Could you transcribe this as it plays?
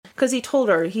Because he told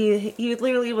her, he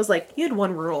literally was like, you had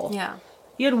one rule. Yeah.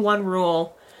 You had one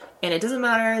rule, and it doesn't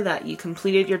matter that you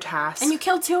completed your task. And you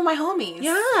killed 2 of my homies.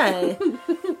 Yeah.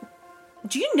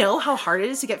 Do you know how hard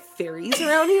it is to get fairies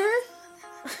around here?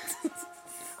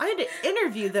 I had to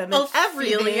interview them and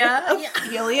everything. Ophelia?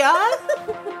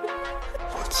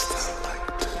 What's that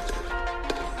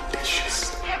like to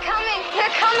dishes? They're coming! They're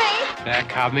coming! They're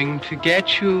coming to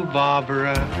get you,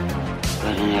 Barbara.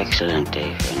 What an excellent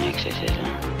day for an exorcism.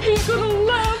 He's gonna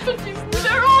laugh at you!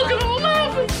 They're all gonna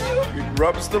laugh at you! It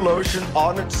rubs the lotion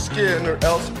on its skin or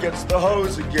else it gets the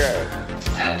hose again.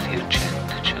 Have you checked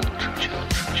the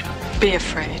children? Be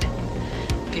afraid.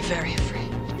 Be very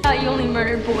afraid. You only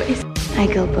murdered boys. I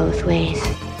go both ways.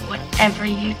 Whatever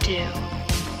you do,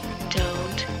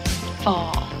 don't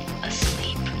fall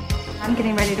asleep. I'm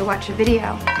getting ready to watch a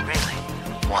video. Really?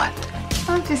 What?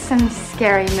 Oh, just some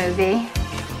scary movie. You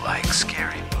like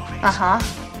scary movies? Uh-huh.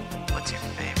 What's your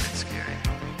favorite scary movie?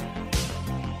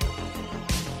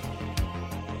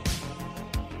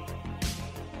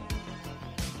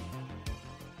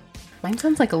 Mine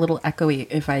sounds like a little echoey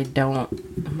if I'm not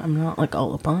like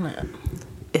all up on it.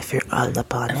 If you're all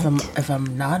up on If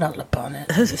I'm not all up on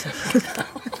it.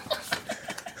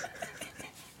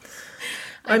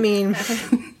 I mean,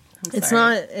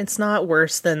 it's not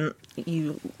worse than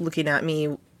you looking at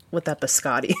me with that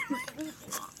biscotti.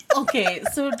 Okay,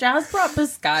 so Jazz brought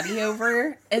biscotti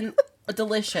over, and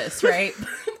delicious, right?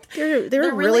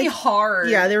 They're really hard.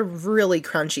 Yeah, they're really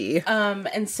crunchy.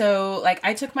 And so, like,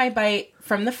 I took my bite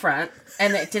from the front,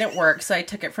 and it didn't work, so I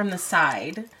took it from the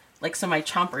side, like, so my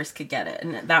chompers could get it,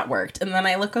 and that worked. And then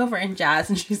I look over in Jazz,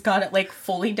 and she's got it, like,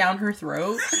 fully down her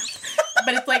throat,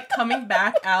 but it's, like, coming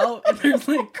back out, and there's,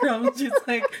 like, crumbs. She's,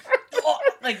 like,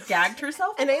 gagged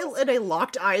herself. And I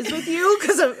locked eyes with you,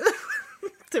 because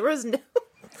there was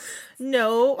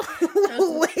no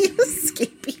way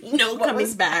escaping. No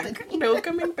coming back. No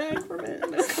coming back from it.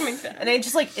 No coming back. And I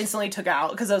just, like, instantly took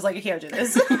out, because I was like, I can't do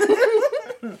this.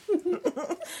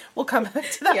 We'll come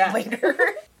back to that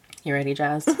later. You ready,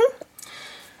 Jazz?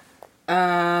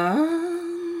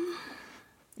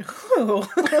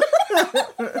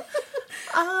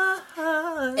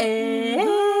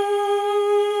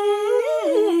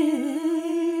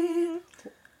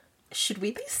 Should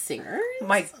we be singers?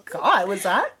 My God, was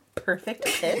that perfect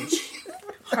pitch?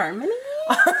 Harmony?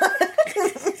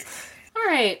 All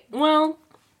right, well,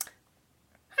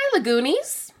 hi,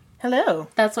 Lagoonies. Hello.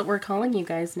 That's what we're calling you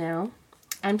guys now.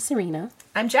 I'm Serena.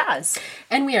 I'm Jazz.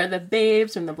 And we are the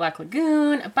Babes from the Black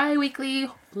Lagoon, a bi-weekly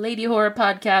lady horror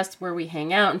podcast where we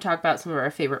hang out and talk about some of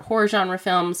our favorite horror genre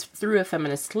films through a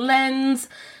feminist lens.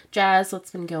 Jazz,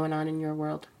 what's been going on in your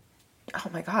world?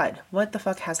 Oh my God, what the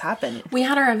fuck has happened? We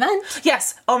had our event.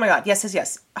 Yes. Oh my God. Yes.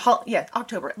 Yeah,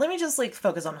 October. Let me just, like,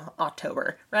 focus on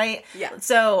October, right? Yeah.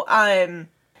 So,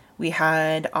 we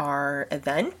had our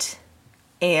event,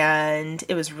 and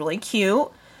it was really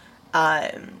cute.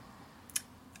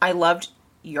 I loved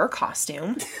your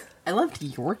costume. I loved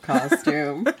your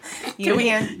costume. You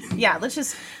and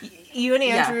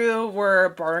Andrew were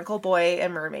Barnacle Boy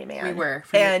and Mermaid Man. We were.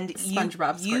 And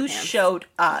SpongeBob you SquarePants. showed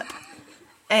up.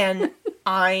 And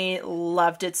I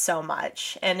loved it so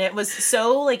much. And it was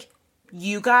so, like,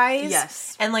 you guys.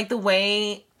 Yes. And, like, the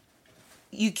way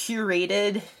you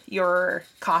curated your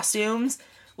costumes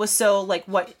was so, like,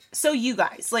 so you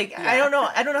guys. Like, yeah. I don't know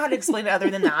how to explain it other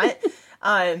than that.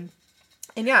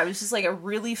 And yeah, it was just, like, a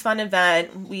really fun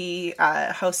event. We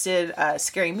hosted a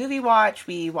scary movie watch.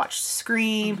 We watched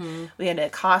Scream. Mm-hmm. We had a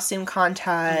costume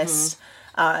contest.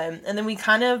 Mm-hmm. And then we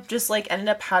kind of just, like, ended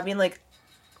up having, like,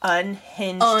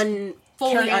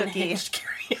 fully unhinged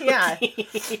karaoke. Yeah.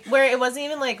 Where it wasn't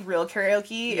even, like, real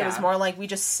karaoke. Yeah. It was more like we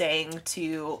just sang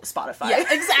to Spotify. Yeah,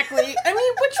 exactly. I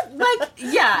mean, which, like,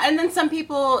 yeah. And then some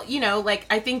people, you know, like,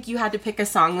 I think you had to pick a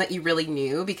song that you really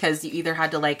knew because you either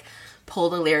had to, like,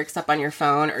 pull the lyrics up on your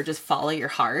phone or just follow your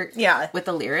heart with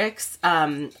the lyrics.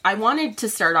 I wanted to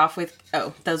start off with,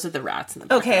 those are the rats in the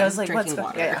background. Okay, I was like, drinking what's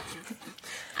water. Yeah.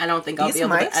 I don't think I'll be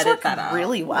able to edit that out.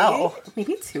 Really well.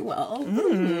 Maybe too well.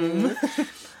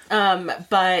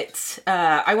 But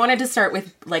I wanted to start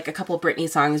with, like, a couple Britney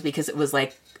songs because it was,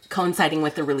 like, coinciding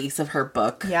with the release of her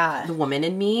book, The Woman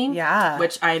in Me,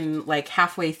 which I'm, like,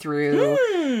 halfway through,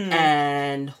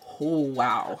 and oh,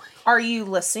 wow. Are you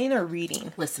listening or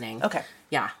reading? Listening. Okay.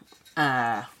 Yeah.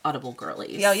 Audible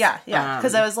girlies. Yeah.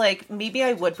 Because I was like, maybe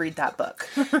I would read that book.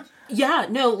 Yeah,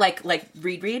 no, like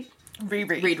read.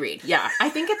 Read. Yeah. I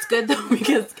think it's good, though,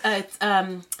 because it's,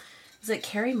 is it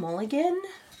Carey Mulligan?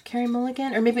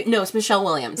 Or maybe, no, it's Michelle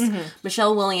Williams. Mm-hmm.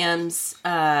 Michelle Williams,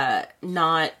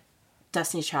 not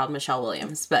Destiny's Child Michelle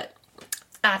Williams, but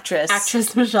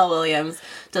actress Michelle Williams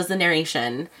does the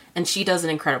narration, and she does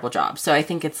an incredible job. So I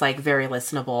think it's like very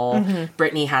listenable.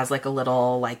 Brittany has like a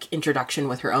little like introduction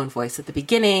with her own voice at the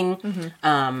beginning,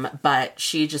 but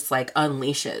she just like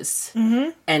unleashes,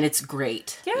 and it's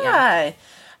great. Yeah. I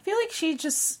feel like she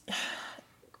just,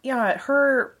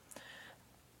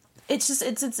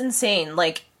 it's insane.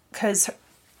 Like, because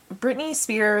Britney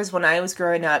Spears, when I was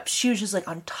growing up, she was just like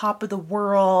on top of the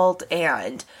world,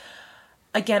 and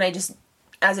again,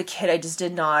 as a kid, I just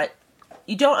did not,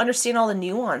 you don't understand all the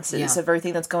nuances of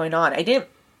everything that's going on. I didn't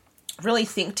really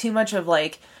think too much of,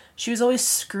 like, she was always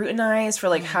scrutinized for,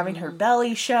 like, having her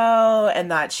belly show, and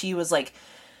that she was, like,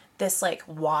 this, like,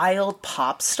 wild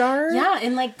pop star. Yeah,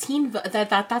 and, like,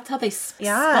 that's how they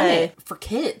spun it for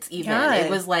kids, even. Yeah. It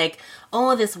was, like,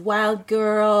 oh, this wild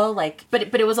girl, like,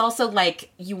 but it was also, like,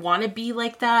 you want to be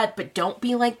like that, but don't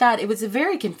be like that. It was a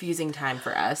very confusing time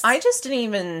for us. I just didn't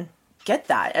even get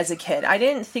that as a kid. I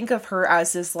didn't think of her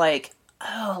as this, like,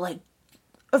 oh, like,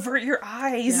 avert your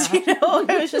eyes, you know?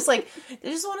 I was just like,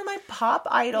 this is one of my pop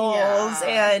idols,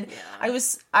 and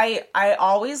I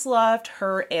always loved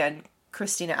her and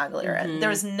Christina Aguilera. There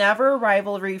was never a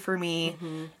rivalry for me.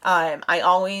 I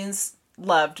always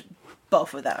loved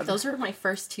both of them. Those were my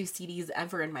first 2 CDs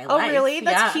ever in my life. Oh, really?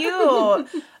 That's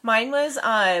cute. Mine was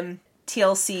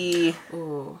TLC.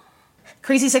 Ooh.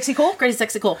 Crazy Sexy Cool? Crazy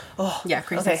Sexy Cool. Oh, yeah,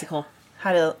 Crazy Sexy Cool.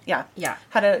 How to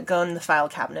go in the file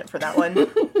cabinet for that one.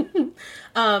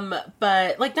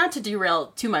 But, like, not to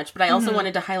derail too much, but I also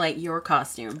wanted to highlight your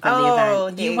costume for the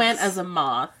event. Thanks. You went as a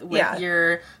moth with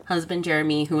your husband,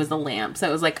 Jeremy, who was a lamp. So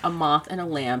it was, like, a moth and a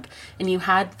lamp. And you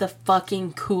had the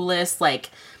fucking coolest, like,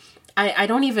 I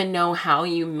don't even know how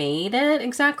you made it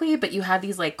exactly, but you had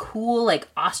these, like, cool, like,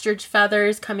 ostrich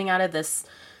feathers coming out of this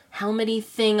helmety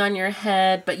thing on your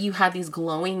head, but you had these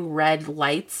glowing red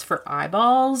lights for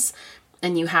eyeballs,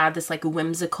 and you had this like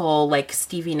whimsical like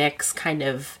Stevie Nicks kind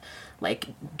of like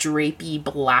drapey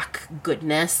black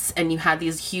goodness, and you had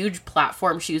these huge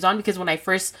platform shoes on, because when I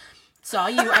first saw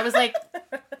you I was like,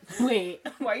 wait,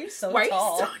 why are you so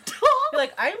tall? You're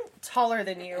like, I'm taller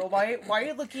than you. Why are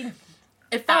you looking?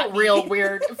 It felt real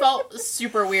weird. It felt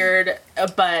super weird.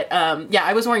 But,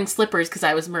 I was wearing slippers because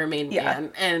I was Mermaid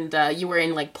Man. And you were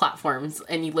in, like, platforms.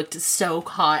 And you looked so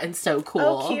hot and so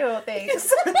cool. Oh, cute.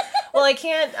 Thanks. Well, I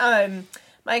can't,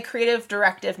 my creative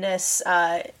directiveness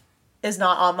is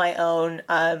not on my own.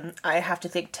 I have to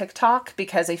thank TikTok,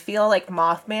 because I feel like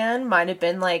Mothman might have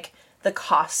been, like, the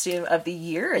costume of the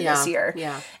year this year.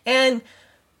 Yeah. And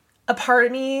a part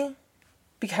of me,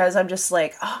 because I'm just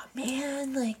like, oh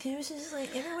man, like there's just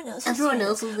like everyone else was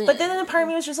in. But then the part of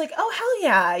me was just like, oh hell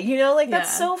yeah, you know, like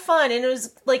that's so fun. And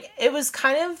it was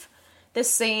kind of the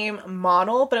same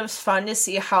model, but it was fun to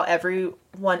see how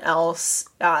everyone else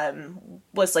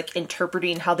was like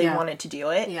interpreting how they wanted to do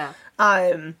it. Yeah.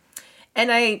 And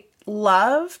I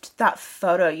loved that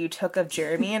photo you took of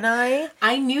Jeremy and I.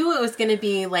 I knew it was going to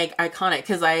be like iconic,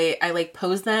 because I like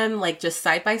posed them like just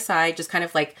side by side, just kind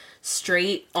of like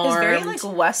straight armed. It's very like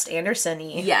Wes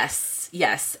Anderson-y. Yes.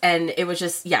 And it was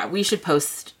just, we should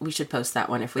post that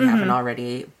one if we haven't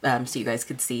already, so you guys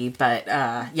could see. But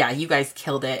you guys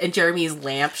killed it. And Jeremy's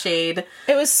lampshade.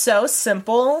 It was so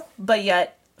simple, but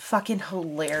yet fucking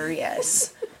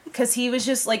hilarious. Because he was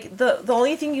just, like, the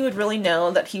only thing you would really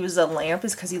know that he was a lamp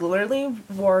is because he literally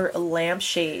wore a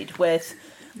lampshade with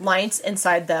lights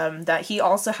inside them that he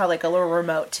also had, like, a little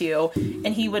remote, too.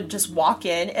 And he would just walk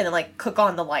in and then, like, click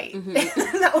on the light.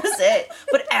 That was it.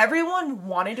 But everyone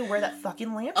wanted to wear that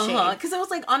fucking lampshade. Because it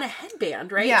was, like, on a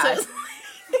headband, right? Yeah. So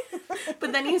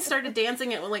but then he started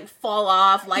dancing, it would, like, fall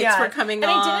off. Lights were coming off.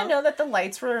 And I didn't know that the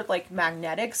lights were, like,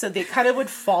 magnetic, so they kind of would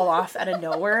fall off out of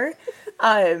nowhere.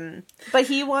 But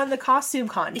he won the costume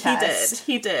contest.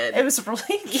 He did. It was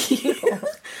really cute.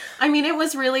 I mean, it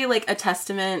was really like a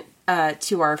testament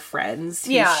to our friends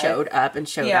who showed up and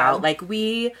showed out. Like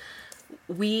we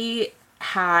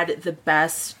had the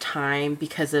best time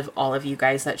because of all of you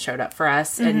guys that showed up for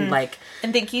us, and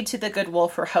thank you to the Good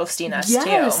Wolf for hosting us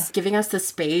too, giving us the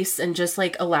space and just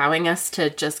like allowing us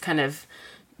to just kind of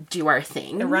do our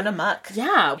thing and run amok.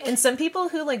 Yeah. And some people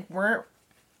who like weren't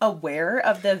aware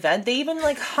of the event, they even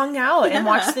like hung out and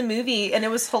watched the movie, and it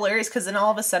was hilarious because then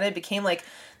all of a sudden it became like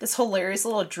this hilarious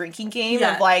little drinking game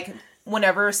of like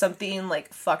whenever something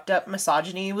like fucked up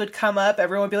misogyny would come up,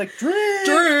 everyone would be like,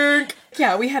 drink.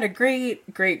 Yeah, we had a great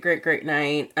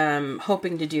night.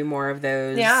 Hoping to do more of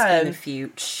those in the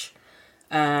future.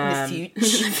 But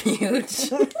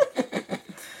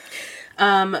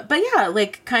yeah,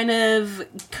 like kind of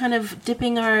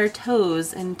dipping our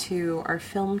toes into our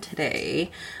film today.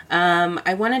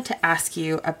 I wanted to ask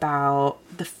you about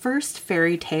the first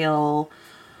fairy tale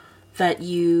that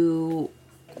you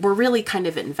were really kind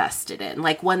of invested in?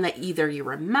 Like one that either you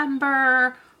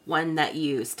remember, one that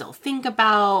you still think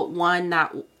about, one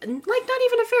that, like, not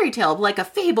even a fairy tale, but like a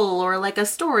fable or like a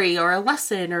story or a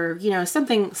lesson or, you know,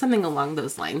 something along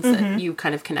those lines that you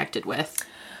kind of connected with.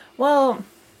 Well,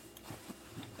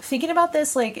 thinking about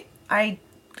this, like, I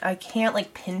can't,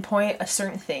 like, pinpoint a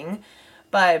certain thing,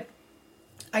 but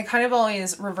I kind of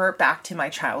always revert back to my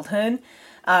childhood.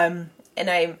 And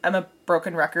I'm a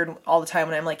broken record all the time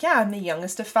when I'm like, yeah, I'm the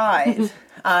youngest of 5.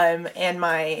 And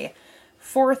my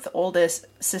 4th oldest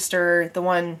sister, the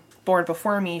one born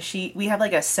before me, we have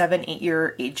like a 7-8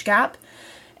 year age gap.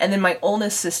 And then my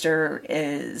oldest sister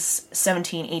is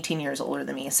 17, 18 years older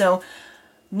than me. So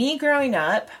me growing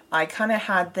up, I kind of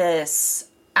had this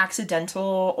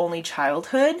accidental only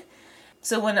childhood.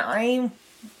 So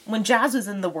when Jazz was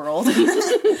in the world,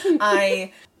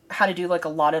 I had to do like a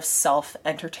lot of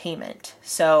self-entertainment.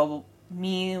 So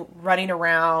me running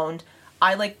around,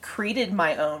 I like created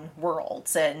my own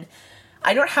worlds, and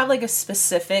I don't have like a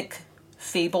specific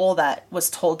fable that was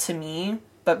told to me,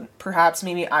 but perhaps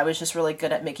maybe I was just really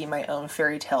good at making my own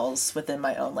fairy tales within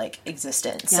my own like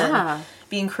existence and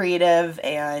being creative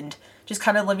and just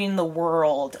kind of living in the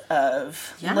world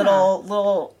of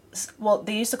little, well,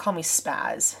 they used to call me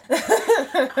Spaz.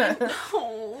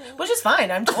 Which is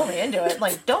fine. I'm totally into it.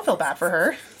 Like, don't feel bad for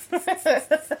her.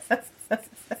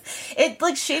 It,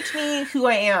 like, shaped me who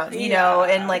I am, you know?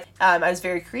 And, like, I was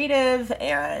very creative,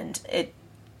 and it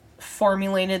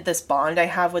formulated this bond I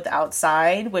have with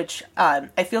outside, which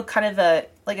I feel kind of a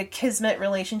kismet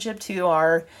relationship to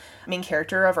our main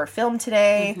character of our film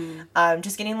today.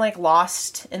 Just getting like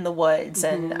lost in the woods,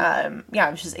 and I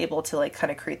was just able to like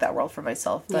kind of create that world for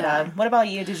myself. But what about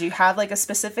you? Did you have like a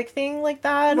specific thing like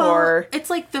that? Well, or it's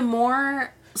like the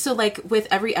more, so like with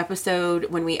every episode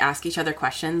when we ask each other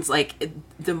questions, like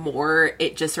the more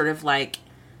it just sort of like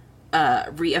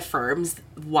reaffirms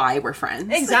why we're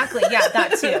friends. Exactly. Yeah,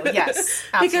 that too. Yes,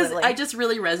 absolutely. Because I just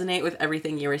really resonate with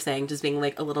everything you were saying, just being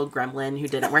like a little gremlin who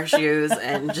didn't wear shoes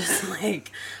and just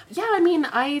like, yeah, I mean,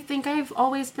 I think I've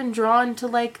always been drawn to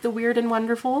like the weird and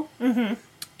wonderful.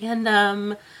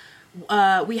 And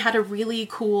we had a really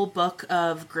cool book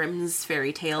of Grimm's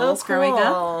fairy tales growing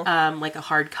up, like a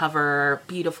hardcover,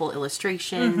 beautiful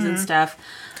illustrations and stuff.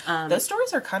 Those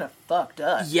stories are kind of fucked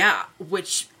up. Yeah,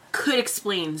 which could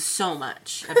explain so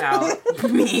much about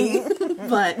me.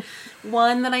 But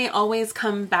one that I always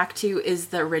come back to is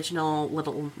the original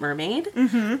Little Mermaid.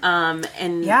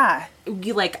 And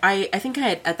you like, I think I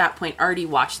had at that point already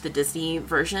watched the Disney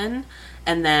version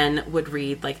and then would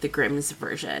read like the Grimm's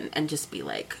version and just be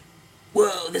like,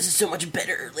 whoa, this is so much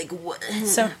better. Like, what?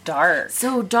 So dark.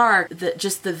 So dark.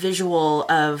 Just the visual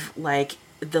of like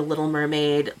the Little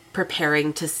Mermaid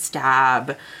preparing to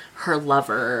stab her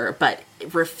lover, but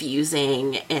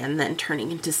refusing and then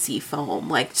turning into sea foam.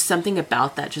 Like, something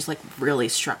about that just like really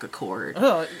struck a chord.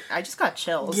 Oh, I just got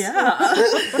chills.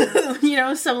 Yeah. You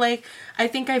know, so like, I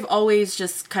think I've always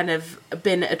just kind of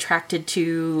been attracted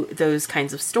to those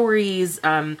kinds of stories.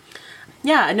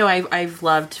 Yeah, no, I've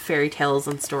loved fairy tales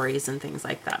and stories and things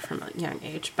like that from a young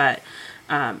age, but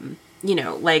you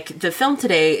know, like the film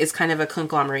today is kind of a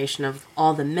conglomeration of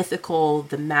all the mythical,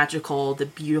 the magical, the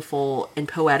beautiful and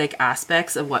poetic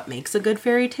aspects of what makes a good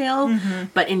fairy tale,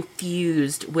 but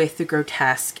infused with the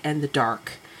grotesque and the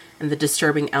dark and the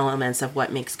disturbing elements of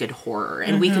what makes good horror.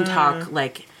 And we can talk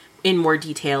like in more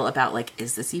detail about like,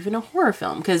 is this even a horror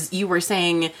film? Because you were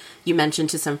saying, you mentioned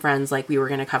to some friends like we were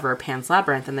going to cover Pan's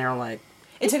Labyrinth, and they were like,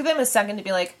 it took them a second to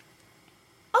be like,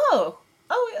 oh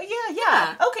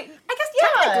yeah. Okay, I guess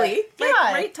technically, like,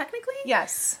 right? Technically,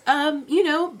 yes. You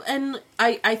know, and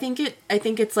I think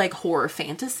it's like horror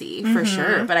fantasy for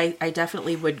sure, but I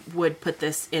definitely would put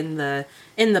this in the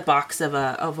box of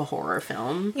a horror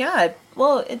film. Yeah,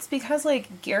 well, it's because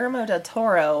like Guillermo del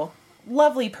Toro,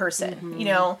 lovely person, you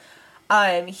know,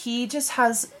 he just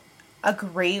has a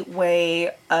great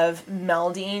way of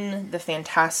melding the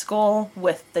fantastical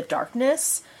with the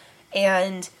darkness,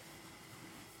 and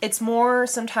it's more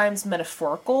sometimes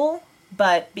metaphorical,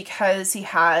 but because he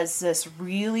has this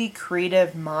really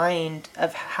creative mind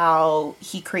of how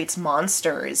he creates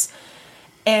monsters,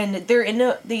 and they're in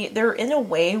a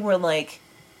way where like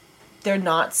they're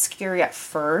not scary at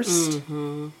first,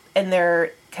 and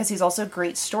because he's also a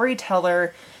great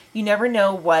storyteller, you never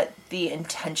know what the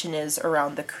intention is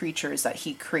around the creatures that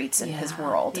he creates in his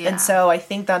world. And so I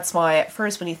think that's why at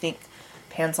first when you think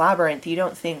Pan's Labyrinth, you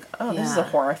don't think, oh, this is a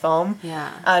horror film.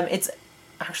 It's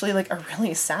actually like a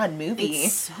really sad movie.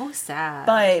 It's so sad.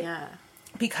 But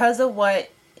because of what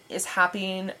is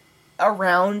happening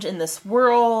around in this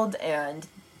world and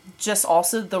just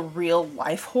also the real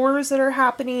life horrors that are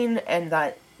happening, and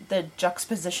that the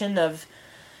juxtaposition of,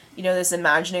 you know, this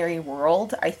imaginary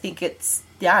world. I think it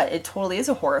totally is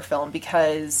a horror film,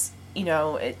 because, you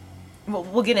know,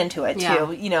 we'll get into it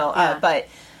too, you know, but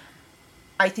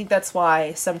I think that's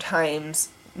why sometimes,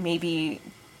 maybe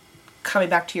coming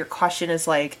back to your question, is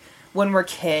like, when we're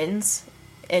kids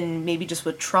and maybe just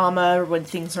with trauma, or when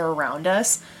things are around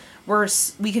us,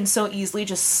 we can so easily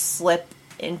just slip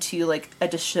into like a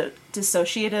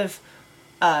dissociative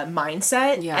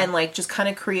mindset, and like just kind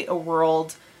of create a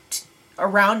world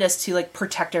around us to like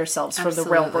protect ourselves from the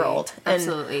real world.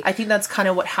 And I think that's kind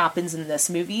of what happens in this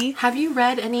movie. Have you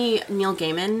read any Neil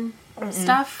Gaiman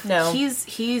stuff? No.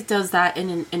 He does that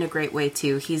in a great way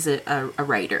too. He's a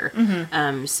writer.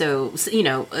 So you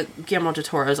know, Guillermo del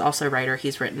Toro is also a writer.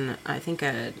 He's written, I think,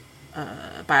 a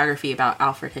biography about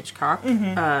Alfred Hitchcock.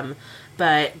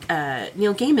 But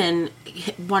Neil Gaiman,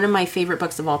 one of my favorite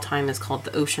books of all time is called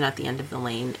The Ocean at the End of the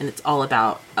Lane, and it's all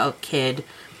about a kid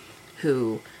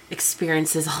who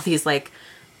experiences all these like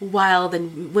wild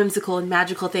and whimsical and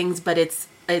magical things, but it's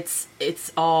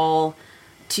all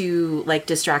to like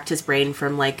distract his brain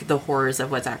from like the horrors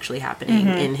of what's actually happening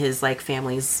in his like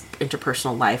family's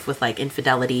interpersonal life, with like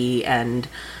infidelity and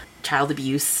child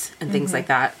abuse and things like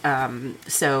that.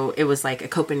 So it was like a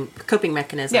coping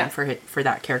mechanism for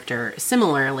that character,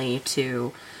 similarly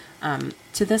to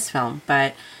this film.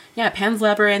 But yeah, Pan's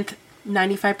Labyrinth,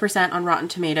 95% on Rotten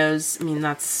Tomatoes. I mean,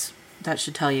 that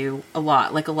should tell you a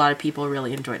lot. Like, a lot of people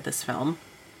really enjoyed this film.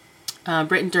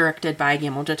 Written and directed by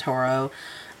Guillermo del Toro,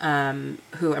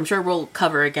 who I'm sure we'll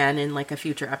cover again in like a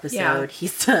future episode. Yeah.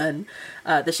 He's done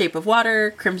The Shape of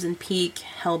Water, Crimson Peak,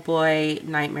 Hellboy,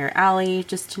 Nightmare Alley,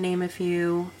 just to name a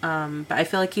few. But I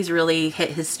feel like he's really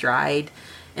hit his stride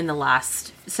in the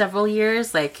last several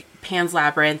years. Like Pan's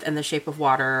Labyrinth and The Shape of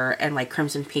Water and like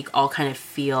Crimson Peak all kind of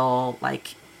feel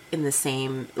like in the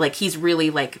same, like he's really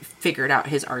like figured out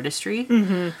his artistry.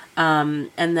 And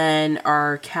then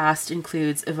our cast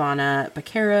includes Ivana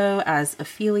Baquero as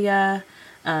Ophelia,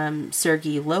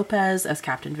 Sergei Lopez as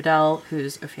Captain Vidal,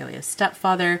 who's Ophelia's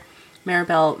stepfather,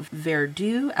 Maribel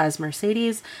Verdú as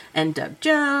Mercedes, and Doug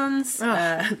Jones.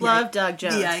 Love Doug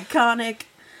Jones. The iconic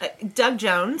Doug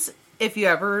Jones. If you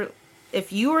are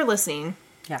listening,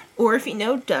 or if you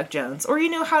know Doug Jones, or you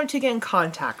know how to get in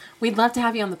contact, we'd love to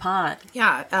have you on the pod.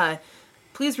 Yeah,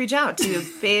 please reach out to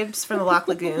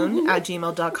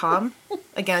babesfromthelaughlin@gmail.com.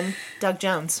 Again, Doug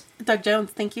Jones. Doug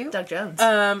Jones, thank you. Doug Jones.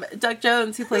 Doug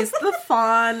Jones, who plays the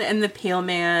Fawn and the Pale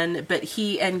Man, but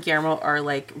he and Guillermo are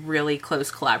like really close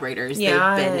collaborators.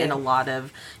 Yeah. He's been in a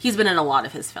lot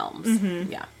of his films.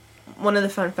 Yeah. One of the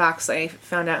fun facts I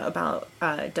found out about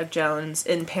Doug Jones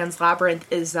in Pan's Labyrinth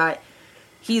is that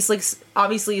he's like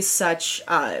obviously such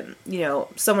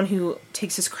someone who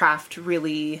takes his craft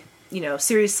really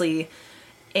seriously,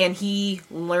 and he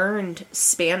learned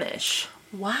Spanish.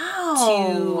 Wow.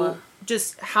 To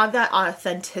just have that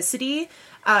authenticity.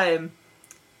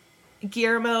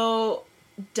 Guillermo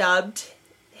dubbed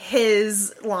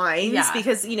his lines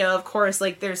because of course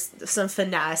like there's some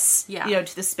finesse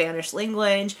to the Spanish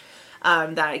language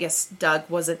that I guess Doug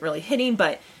wasn't really hitting,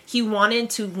 but he wanted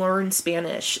to learn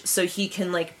Spanish so he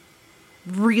can like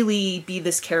really be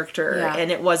this character,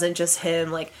 and it wasn't just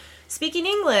him like speaking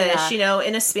English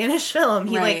in a Spanish film.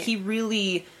 He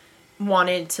really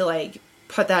wanted to like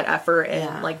put that effort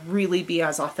and like really be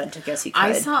as authentic as he could.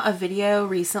 I saw a video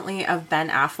recently of Ben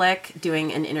Affleck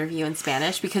doing an interview in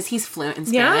Spanish because he's fluent in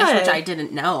Spanish, which I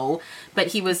didn't know, but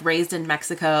he was raised in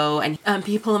Mexico, and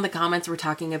people in the comments were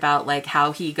talking about like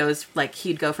how he goes, like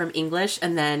he'd go from English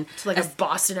and then to like a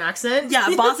Boston accent.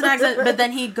 Yeah, a Boston accent, but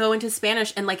then he'd go into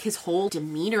Spanish and like his whole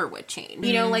demeanor would change.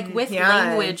 Like with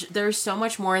language, there's so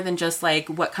much more than just like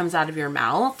what comes out of your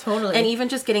mouth. Totally. And even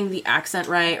just getting the accent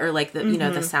right, or like the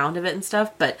the sound of it and stuff.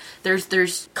 But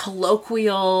there's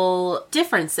colloquial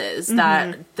differences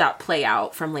that play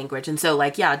out from language. And so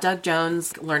like Doug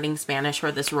Jones learning Spanish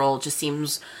for this role just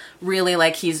seems really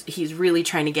like he's really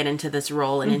trying to get into this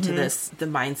role and into the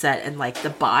mindset and like the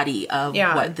body of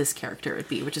what this character would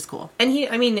be, which is cool. And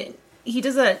he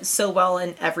does that so well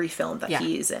in every film that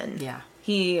he's in. Yeah.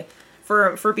 He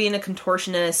for being a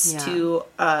contortionist to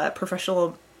a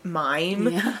professional mime.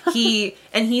 Yeah.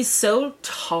 He's so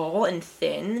tall and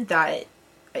thin that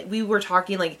we were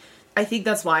talking, like, I think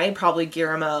that's why probably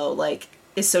Guillermo, like,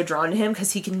 is so drawn to him,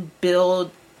 because he can build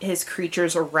his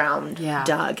creatures around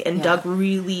Doug, and Doug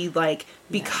really, like,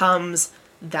 becomes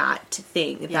that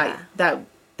thing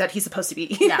that he's supposed to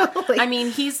be. Like, I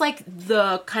mean, he's, like,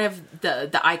 the kind of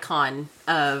the icon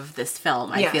of this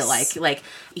film, I feel like. Like,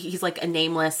 he's, like, a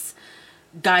nameless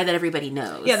guy that everybody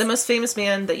knows. Yeah, the most famous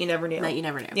man that you never knew.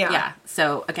 Yeah.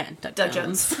 So again, Doug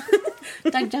Jones.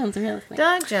 Doug Jones, really.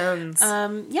 Doug Jones.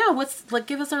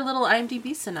 Give us our little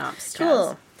IMDb synopsis.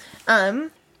 Cool.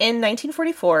 In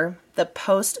 1944, the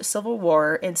post-Civil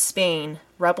War in Spain,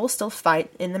 rebels still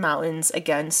fight in the mountains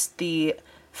against the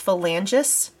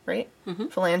Phalangists, right? Mm-hmm.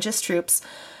 Phalangist troops.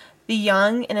 The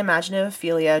young and imaginative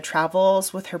Ophelia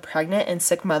travels with her pregnant and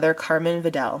sick mother, Carmen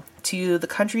Vidal, to the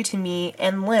country to meet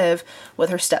and live with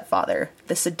her stepfather,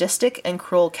 the sadistic and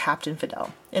cruel Captain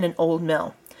Vidal, in an old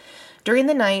mill. During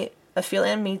the night,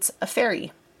 Ophelia meets a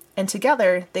fairy, and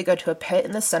together they go to a pit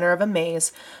in the center of a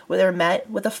maze where they're met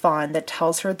with a faun that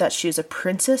tells her that she is a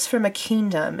princess from a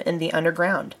kingdom in the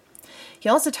underground. He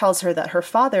also tells her that her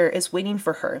father is waiting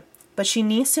for her, but she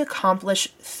needs to accomplish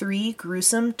 3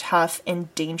 gruesome, tough,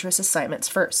 and dangerous assignments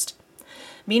first.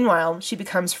 Meanwhile, she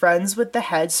becomes friends with the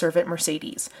head servant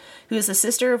Mercedes, who is the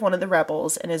sister of one of the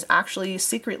rebels and is actually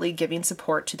secretly giving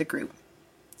support to the group.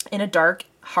 In a dark,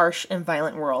 harsh, and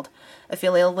violent world,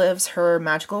 Ophelia lives her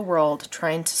magical world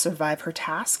trying to survive her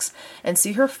tasks and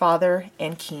see her father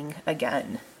and king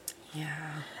again.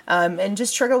 Yeah. And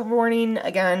just trigger warning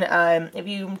again, if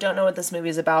you don't know what this movie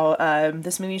is about,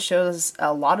 this movie shows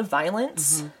a lot of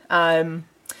violence. Mm-hmm.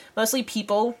 Mostly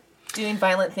people doing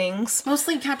violent things.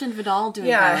 Mostly Captain Vidal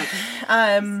doing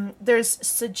violent. There's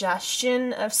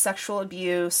suggestion of sexual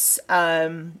abuse,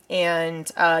 just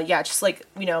like,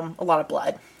 a lot of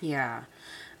blood. Yeah.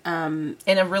 And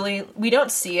we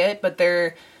don't see it, but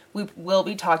we will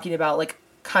be talking about like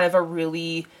kind of a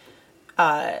really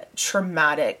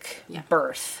traumatic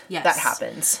birth that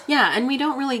happens. Yeah, and we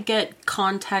don't really get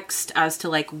context as to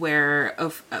like where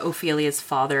Ophelia's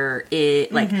father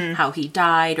is, like how he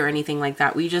died or anything like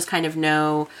that. We just kind of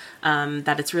know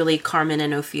that it's really Carmen,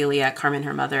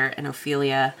 her mother, and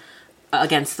Ophelia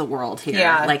against the world here.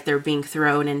 Yeah. Like they're being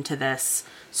thrown into this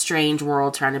strange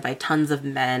world surrounded by tons of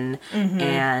men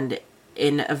and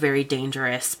in a very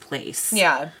dangerous place.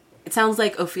 Yeah. It sounds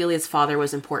like Ophelia's father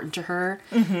was important to her.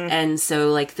 And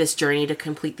so like this journey to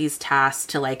complete these tasks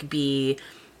to like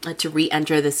to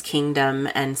re-enter this kingdom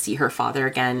and see her father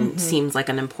again seems like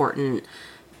an important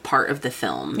part of the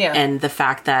film. Yeah. And the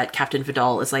fact that Captain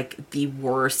Vidal is like the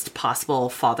worst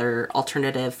possible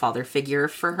alternative father figure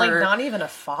for her. Like not even a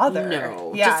father.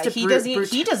 No. Yeah, he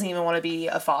doesn't even want to be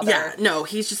a father. Yeah, no,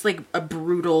 he's just like a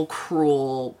brutal,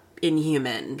 cruel,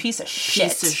 inhuman piece of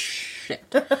shit.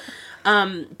 But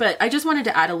I just wanted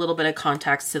to add a little bit of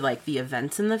context to like the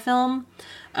events in the film.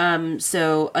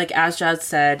 So like as Jazz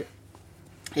said,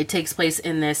 it takes place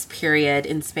in this period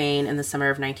in Spain in the summer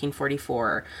of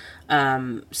 1944.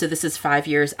 So this is 5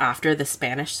 years after the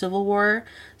Spanish Civil War.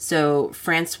 So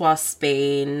Francois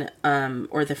Spain,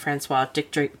 or the Francois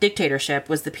dictatorship,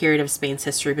 was the period of Spain's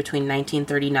history between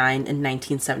 1939 and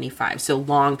 1975. So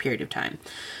long period of time.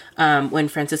 When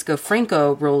Francisco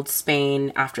Franco ruled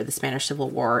Spain after the Spanish Civil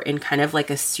War in kind of like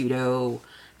a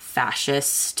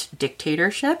pseudo-fascist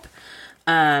dictatorship.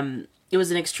 It was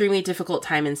an extremely difficult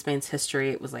time in Spain's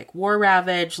history. It was like war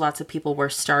ravaged. Lots of people were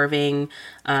starving.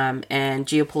 And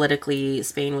geopolitically,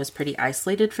 Spain was pretty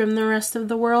isolated from the rest of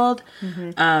the world.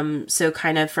 So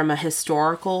kind of from a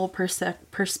historical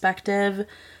perspective,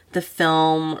 the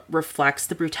film reflects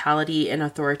the brutality and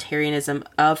authoritarianism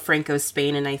of Franco's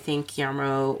Spain. And I think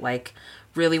Guillermo like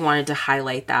really wanted to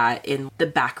highlight that in the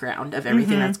background of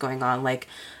everything that's going on. Like,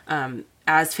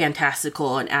 as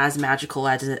fantastical and as magical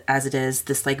as it is,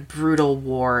 this like brutal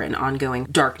war and ongoing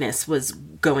darkness was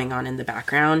going on in the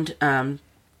background.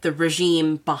 The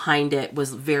regime behind it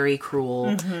was very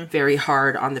cruel, very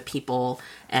hard on the people,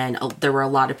 and there were a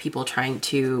lot of people trying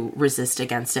to resist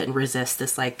against it and resist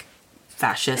this like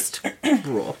fascist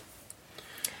rule.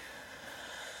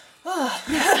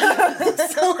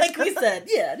 So like we said,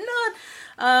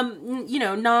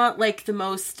 not like the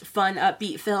most fun,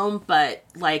 upbeat film, but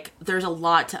like there's a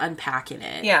lot to unpack in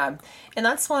it. Yeah. And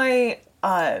that's why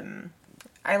I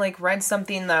like read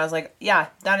something that I was like, yeah,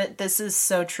 this is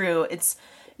so true.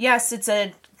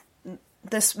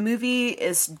 This movie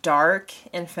is dark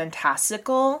and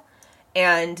fantastical,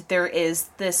 and there is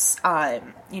this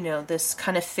this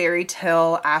kind of fairy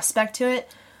tale aspect to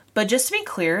it. But just to be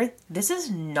clear, this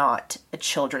is not a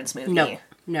children's movie.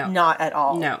 No. Not at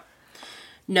all.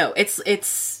 No,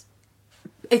 it's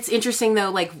interesting though.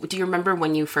 Like, do you remember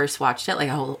when you first watched it? Like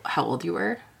how old you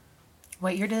were?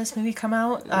 What year did this movie come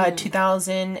out?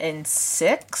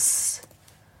 2006.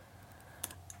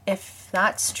 If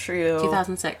that's true.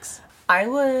 2006. I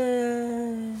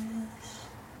was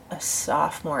a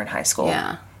sophomore in high school.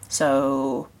 Yeah.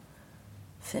 So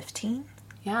 15?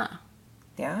 Yeah.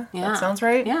 Yeah? That sounds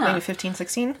right? Yeah. Maybe 15,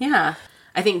 16? Yeah.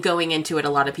 I think going into it, a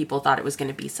lot of people thought it was going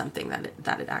to be something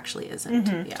that it actually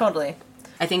isn't. Yeah. Totally.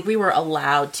 I think we were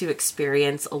allowed to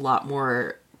experience a lot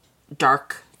more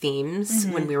dark themes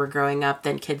when we were growing up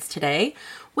than kids today,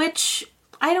 which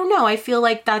I don't know. I feel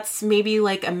like that's maybe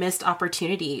like a missed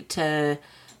opportunity to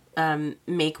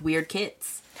make weird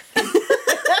kids.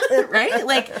 Right?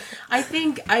 Like, I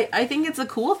think it's a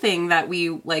cool thing that we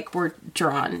like were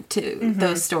drawn to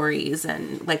those stories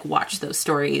and like watch those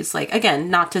stories. Like, again,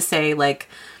 not to say like,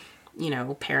 you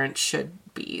know, parents should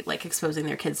be like exposing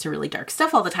their kids to really dark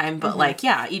stuff all the time, but like,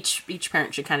 yeah, each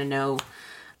parent should kind of know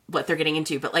what they're getting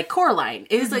into. But like Coraline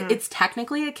is like, it's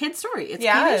technically a kid's story. It's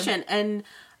claymation, and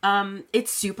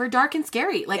it's super dark and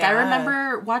scary. Like, I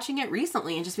remember watching it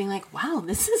recently and just being like, wow,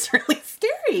 this is really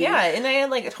scary. Yeah, and I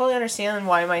like totally understand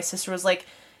why my sister was like,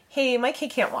 hey, my kid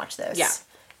can't watch this. Yeah.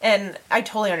 And I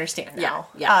totally understand now.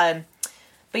 Yeah.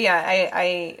 But yeah,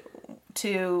 I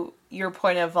to your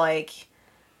point of like,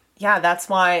 yeah, that's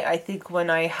why I think when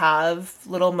I have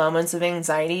little moments of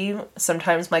anxiety,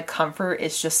 sometimes my comfort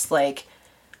is just like,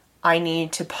 I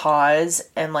need to pause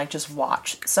and like just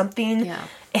watch something. Yeah.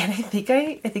 And I think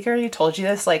I already told you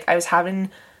this. Like, I was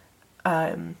having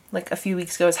like a few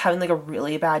weeks ago, I was having like a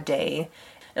really bad day.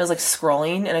 And I was like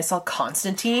scrolling and I saw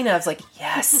Constantine and I was like,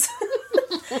 yes.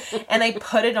 And I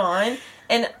put it on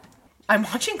and I'm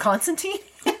watching Constantine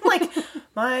and like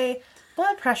my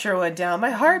blood pressure went down.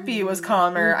 My heartbeat was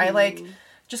calmer. I like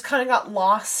just kind of got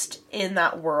lost in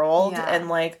that world and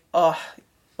like,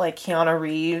 like Keanu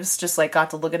Reeves just like got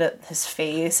to look at his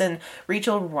face, and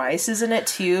Rachel Weisz is in it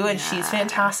too, and she's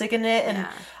fantastic in it. And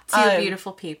two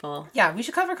beautiful people. Yeah, we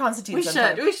should cover Constantine. We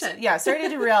should. Yeah, sorry to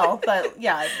derail, but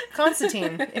yeah,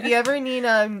 Constantine. If you ever need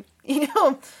you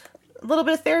know, a little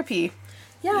bit of therapy,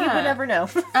 you would never know.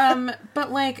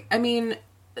 But like, I mean,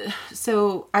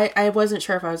 so I wasn't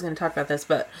sure if I was going to talk about this,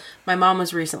 but my mom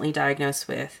was recently diagnosed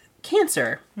with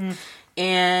cancer,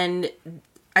 and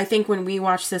I think when we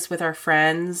watched this with our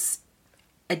friends,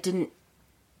 I didn't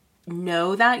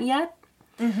know that yet.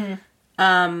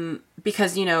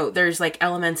 Because, you know, there's like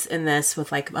elements in this with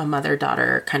like a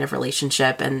mother-daughter kind of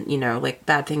relationship, and, you know, like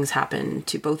bad things happen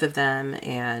to both of them,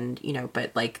 and, you know,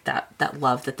 but like that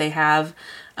love that they have.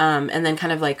 And then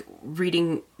kind of like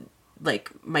reading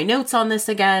like my notes on this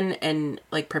again and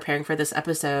like preparing for this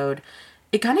episode,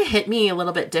 it kind of hit me a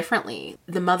little bit differently.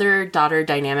 The mother-daughter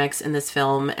dynamics in this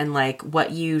film, and like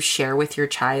what you share with your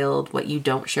child, what you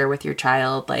don't share with your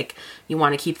child. Like, you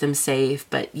want to keep them safe,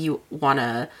 but you want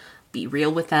to be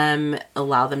real with them,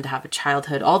 allow them to have a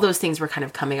childhood. All those things were kind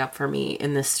of coming up for me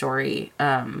in this story.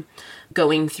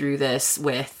 Going through this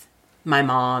with my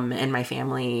mom and my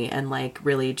family, and like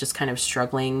really just kind of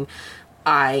struggling.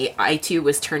 I too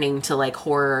was turning to like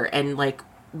horror and like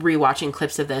rewatching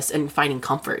clips of this and finding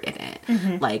comfort in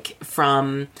it. Like,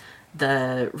 from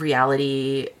the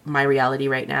reality, my reality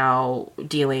right now,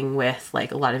 dealing with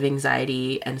like a lot of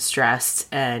anxiety and stress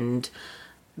and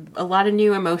a lot of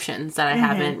new emotions that I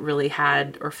haven't really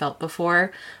had or felt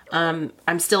before.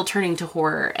 I'm still turning to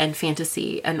horror and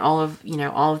fantasy and all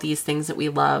of these things that we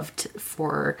loved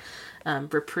for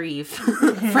reprieve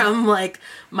from like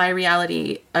my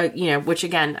reality, you know, which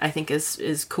again, I think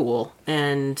is cool.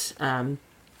 And,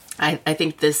 I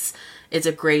think this is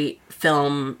a great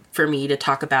film for me to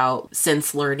talk about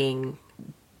since learning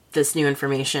this new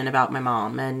information about my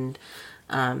mom, and,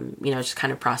 you know, just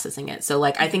kind of processing it. So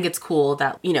like, I think it's cool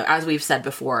that, you know, as we've said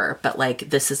before, but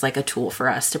like, this is like a tool for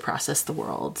us to process the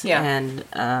world. Yeah. And,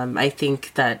 I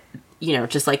think that, you know,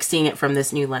 just like seeing it from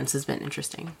this new lens has been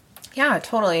interesting. Yeah,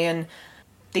 totally. And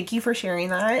thank you for sharing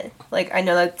that. Like, I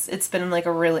know that it's been like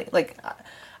a really, like,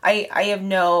 I have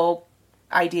no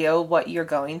idea what you're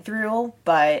going through,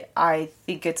 but I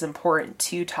think it's important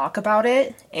to talk about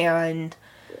it. And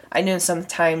I know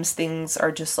sometimes things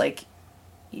are just like,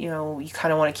 you know, you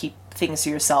kind of want to keep things to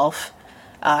yourself,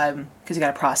 because you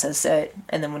got to process it.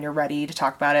 And then when you're ready to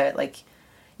talk about it, like,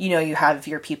 you know, you have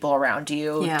your people around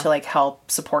you to like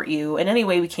help support you in any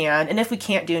way we can. And if we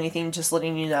can't do anything, just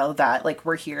letting you know that like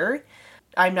we're here.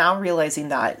 I'm now realizing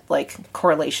that like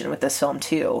correlation with this film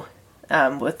too,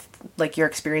 with like your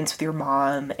experience with your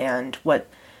mom and what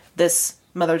this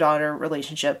mother-daughter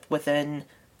relationship within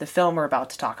the film we're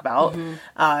about to talk about.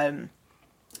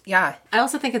 Yeah. I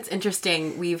also think it's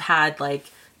interesting. We've had like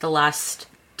the last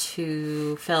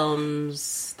two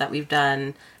films that we've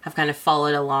done have kind of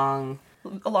followed along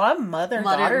a lot of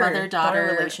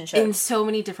mother-daughter relationships in so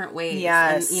many different ways.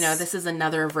 Yes. And, you know, this is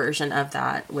another version of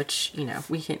that, which, you know,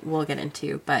 we'll get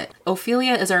into. But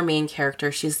Ophelia is our main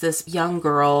character. She's this young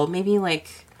girl, maybe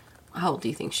like, how old do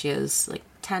you think she is? Like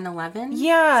 10, 11?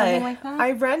 Yeah. Something like that?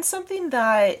 I read something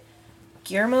that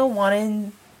Guillermo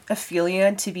wanted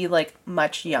Ophelia to be, like,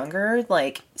 much younger,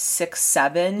 like 6,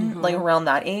 7, like around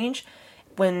that age.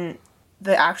 When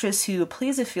the actress who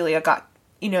plays Ophelia got,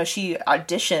 she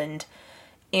auditioned,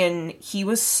 and he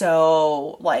was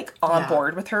so, like, on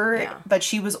board with her, but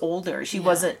she was older. She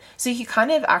wasn't... So he kind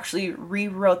of actually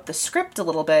rewrote the script a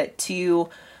little bit to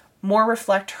more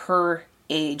reflect her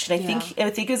age. And I think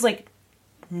it was, like,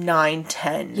 9,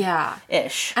 10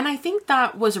 ish. And I think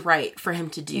that was right for him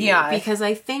to do. Yeah. Because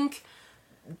I think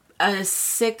a 5,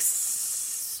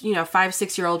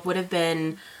 6-year-old would have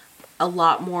been a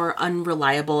lot more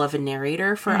unreliable of a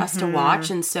narrator for us to watch.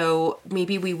 And so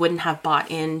maybe we wouldn't have bought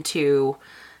into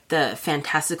the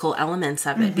fantastical elements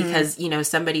of it because,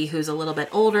 somebody who's a little bit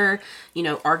older,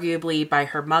 arguably by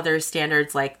her mother's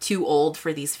standards, like too old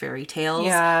for these fairy tales,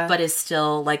 but is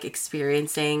still like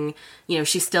experiencing,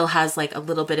 she still has like a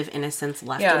little bit of innocence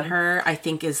left in her, I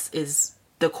think is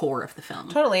the core of the film.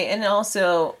 Totally. And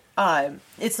also,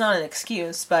 it's not an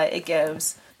excuse, but it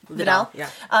gives Vidal,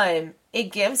 it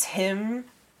gives him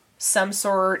some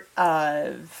sort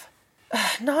of,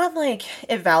 not like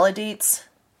it validates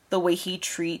the way he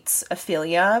treats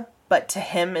Ophelia, but to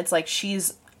him it's like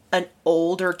she's an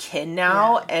older kid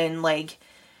now, and like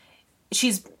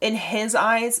she's, in his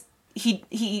eyes,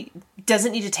 he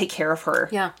doesn't need to take care of her.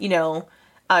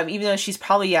 Even though she's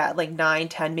probably at like 9,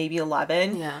 10, maybe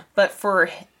 11. But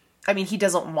he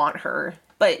doesn't want her.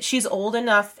 But she's old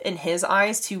enough in his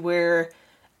eyes to where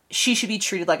she should be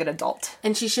treated like an adult.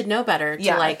 And she should know better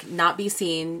to like not be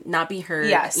seen, not be heard,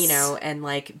 and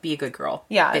like be a good girl.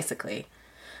 Basically.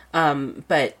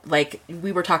 But like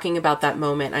we were talking about that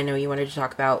moment, I know you wanted to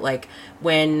talk about like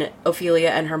when Ophelia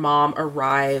and her mom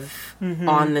arrive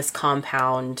on this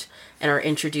compound and are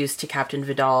introduced to Captain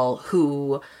Vidal,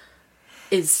 who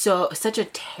is such a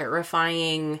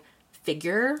terrifying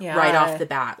figure right off the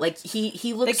bat. Like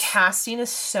he looks... The casting is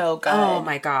so good. Oh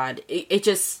my god. It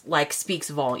just like speaks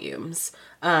volumes.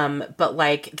 But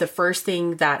like the first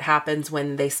thing that happens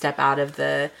when they step out of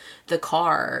the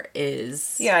car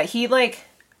is... Yeah, he like...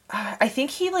 I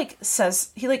think he like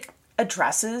says... He like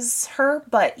addresses her,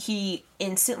 but he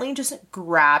instantly just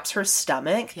grabs her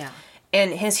stomach. Yeah.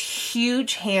 And his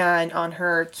huge hand on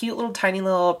her cute little tiny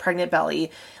little pregnant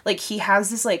belly. Like he has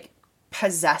this like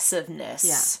possessiveness.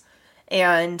 Yeah.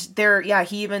 And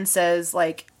he even says,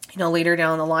 like, later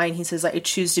down the line, he says, like, I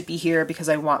choose to be here because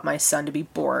I want my son to be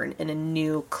born in a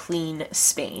new, clean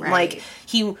Spain. Right. Like,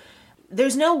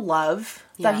 there's no love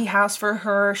that he has for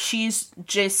her. She's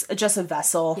just a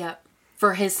vessel. Yep.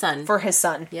 For his son.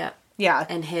 Yep. Yeah.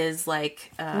 And his,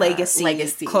 like... legacy.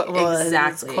 Exactly.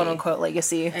 Quote, unquote,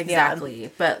 legacy. Exactly. Yeah.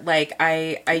 But, like,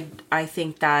 I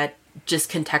think that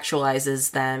just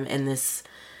contextualizes them in this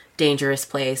dangerous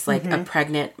place, like a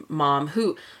pregnant mom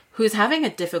who's having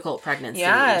a difficult pregnancy.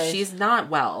 Yeah. She's not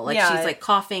well. Like she's like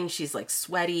coughing, she's like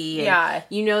sweaty. And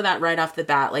you know that right off the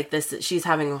bat, like she's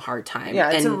having a hard time.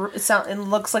 Yeah, it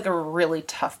looks like a really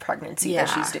tough pregnancy that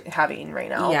she's having right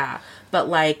now. Yeah. But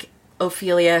like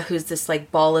Ophelia, who's this like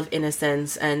ball of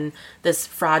innocence, and this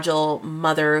fragile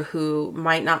mother who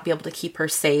might not be able to keep her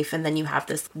safe, and then you have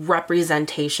this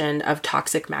representation of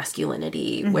toxic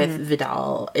masculinity with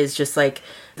Vidal, is just like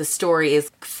the story is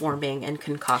forming and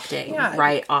concocting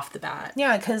right off the bat.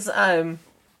 Yeah, because right in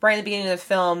the beginning of the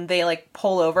film, they like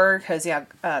pull over because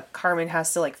Carmen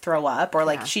has to like throw up, or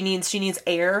like she needs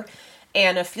air,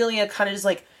 and Ophelia kind of just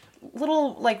like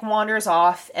little like wanders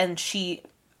off, and she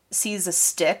sees a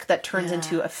stick that turns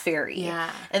into a fairy. Yeah.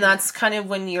 And that's kind of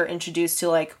when you're introduced to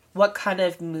like what kind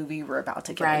of movie we're about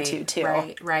to get into too.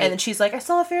 Right. And then she's like, I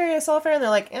saw a fairy. And they're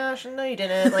like, no, you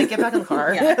didn't. Like, get back in the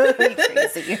car.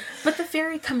 Crazy. But the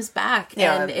fairy comes back,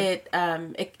 and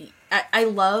I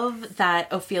love that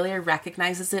Ophelia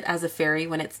recognizes it as a fairy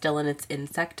when it's still in its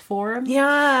insect form.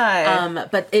 Yeah.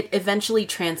 But it eventually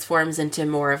transforms into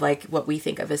more of like what we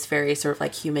think of as fairies, sort of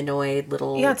like humanoid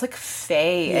little... Yeah, it's like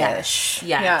fae-ish. Yes.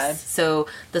 Yeah. So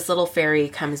this little fairy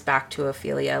comes back to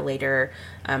Ophelia later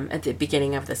at the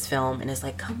beginning of this film and is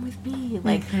like, come with me.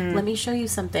 Like, let me show you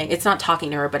something. It's not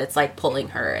talking to her, but it's like pulling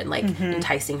her and like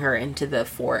enticing her into the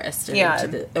forest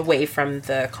and away from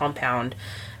the compound.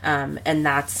 And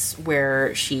that's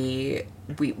where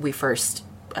we first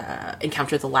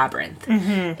encounter the labyrinth.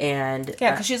 And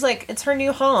because she's like, it's her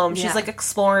new home. She's like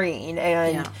exploring,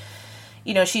 and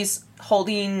she's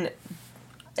holding...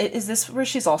 Is this where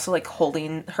she's also like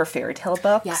holding her fairy tale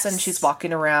books? Yes. And she's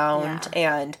walking around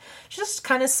and she's just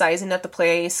kind of sizing up the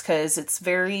place because it's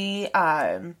very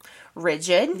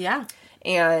rigid. Yeah.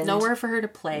 And nowhere for her to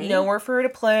play.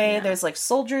 Yeah. There's like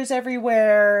soldiers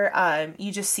everywhere.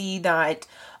 You just see that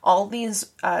all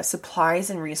these supplies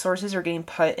and resources are getting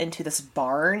put into this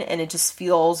barn, and it just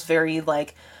feels very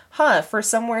like, for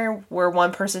somewhere where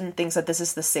one person thinks that this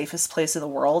is the safest place in the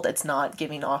world, it's not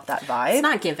giving off that vibe. It's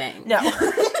not giving. No.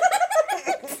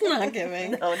 Not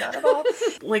giving. No, not at all.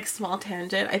 Like, small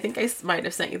tangent. I think I might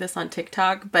have sent you this on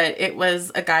TikTok, but it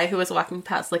was a guy who was walking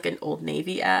past like an Old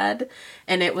Navy ad,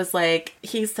 and it was like,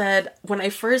 he said, when I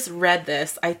first read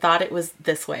this, I thought it was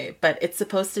this way, but it's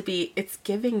supposed to be, it's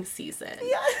giving season.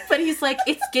 Yeah. But he's like,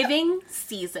 it's giving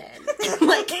season.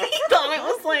 Like, he thought it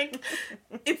was like,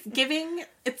 it's giving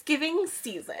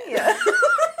season. Yeah.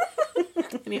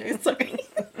 Anyway, sorry.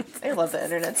 I love the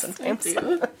internet sometimes.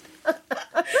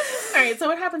 Alright, so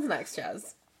what happens next,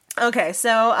 Jazz? Okay,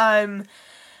 so,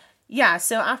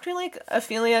 so after, like,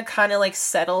 Ophelia kind of, like,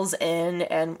 settles in,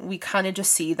 and we kind of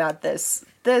just see that this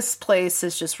place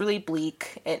is just really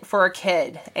bleak for a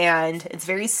kid, and it's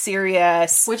very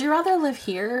serious. Would you rather live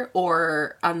here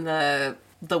or on the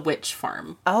witch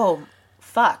farm? Oh,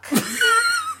 fuck.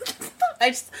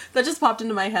 That just popped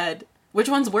into my head. Which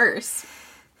one's worse?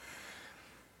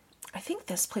 I think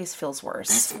this place feels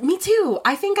worse. Me too.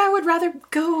 I think I would rather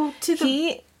go to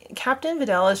the... Captain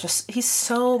Vidal is just... He's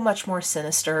so much more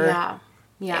sinister. Yeah.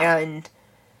 Yeah. And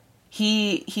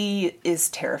he is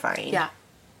terrifying. Yeah.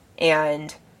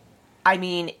 And, I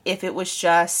mean, if it was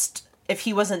just... If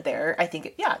he wasn't there, I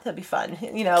think, that'd be fun.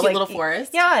 You know, cute like... little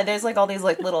forest. Yeah, there's, like, all these,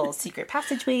 like, little secret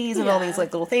passageways and all these,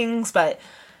 like, little things, but...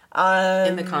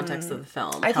 in the context of the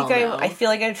film. I feel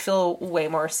like I'd feel way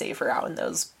more safer out in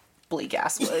those bleak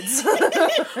ass woods.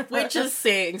 Which is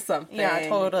saying something. Yeah,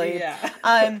 totally.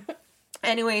 Yeah.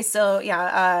 Anyway, so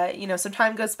some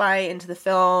time goes by into the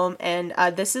film, and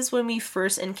this is when we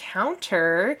first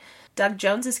encounter Doug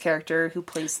Jones's character, who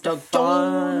plays Doug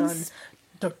Jones.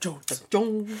 Doug Jones.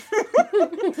 Doug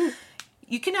Jones.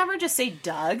 You can never just say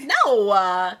Doug.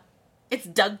 No, it's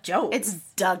Doug Jones. It's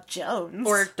Doug Jones.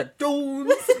 Or Doug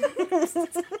Jones.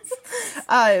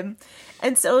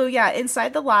 And so,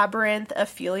 inside the labyrinth,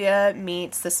 Ophelia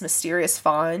meets this mysterious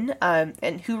faun,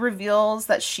 and who reveals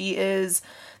that she is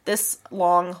this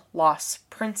long-lost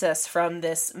princess from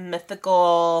this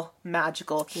mythical,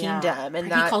 magical kingdom.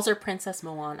 And he calls her Princess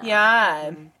Moana.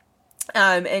 Yeah.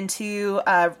 And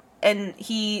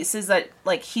he says that,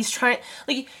 like, he's trying...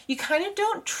 Like, you kind of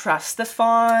don't trust the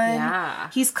faun.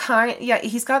 Yeah. He's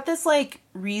got this, like,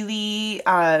 really...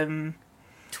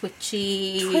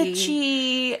 twitchy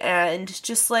and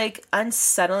just like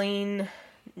unsettling.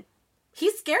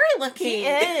 He's scary looking. He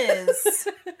is.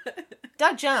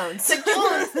 Doug Jones.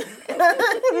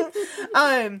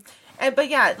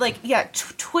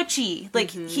 Twitchy.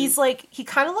 Like he's like, he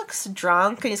kind of looks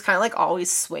drunk, and he's kind of like always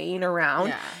swaying around.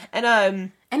 Yeah.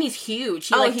 And he's huge.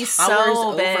 He's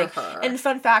so big. Her. And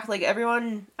fun fact, like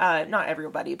everyone, not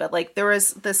everybody, but like there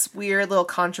was this weird little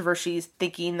controversy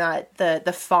thinking that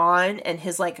the faun and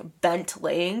his like bent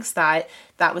legs that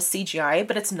was CGI,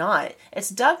 but it's not. It's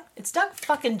Doug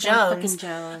fucking Jones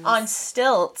on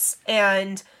stilts,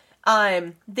 and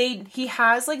he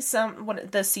has like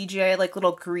the CGI like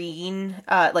little green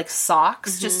like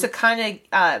socks just to kind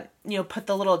of put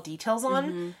the little details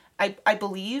on. I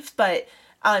believe, but.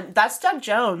 That's Doug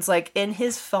Jones, like, in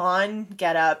his faun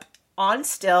getup on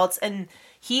stilts, and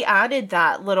he added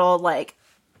that little, like,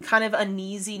 kind of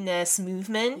uneasiness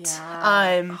movement.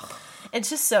 Yeah. It's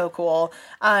just so cool.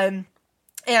 So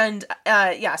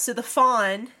the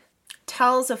faun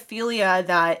tells Ophelia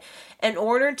that in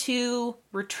order to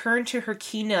return to her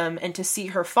kingdom and to see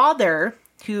her father,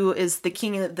 who is the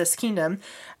king of this kingdom,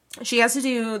 she has to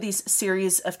do these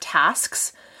series of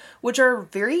tasks, which are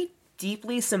very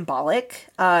deeply symbolic.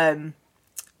 A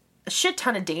shit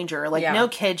ton of danger. Like, no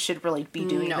kid should really be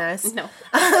doing this. No.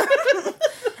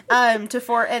 And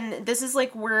this is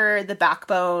like where the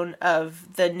backbone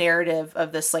of the narrative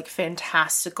of this like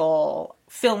fantastical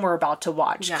film we're about to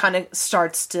watch kind of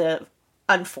starts to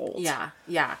unfold. Yeah.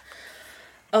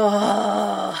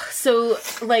 So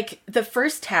like the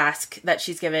first task that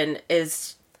she's given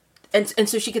is, and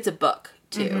so she gets a book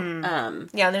too.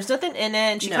 There's nothing in it,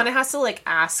 and she kind of has to like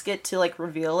ask it to like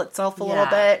reveal itself a little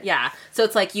bit. Yeah. So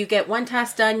it's like you get one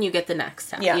task done, you get the next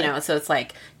task. Yeah. So it's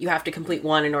like you have to complete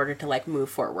one in order to like move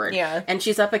forward. Yeah. And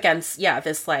she's up against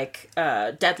this like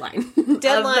deadline of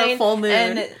the full moon.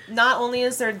 And not only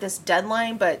is there this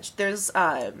deadline, but there's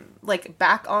like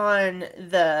back on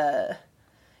the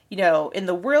in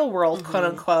the real world, quote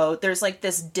unquote, there's like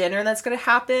this dinner that's going to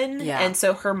happen. Yeah. And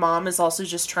so her mom is also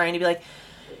just trying to be like,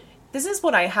 this is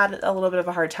what I had a little bit of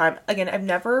a hard time. Again, I've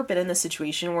never been in the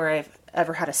situation where I've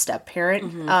ever had a step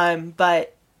parent.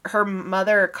 But her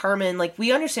mother, Carmen, like,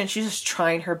 we understand she's just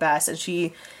trying her best, and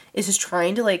she is just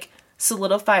trying to like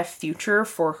solidify a future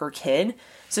for her kid.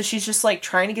 So she's just like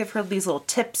trying to give her these little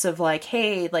tips of like,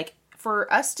 hey, like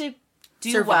for us to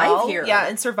do Survive well, here. yeah,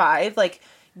 and survive, like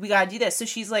we gotta do this. So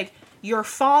she's like, your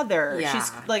father. Yeah.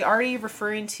 She's like already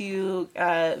referring to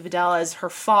Vidal as her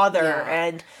father,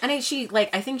 and I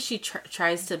think she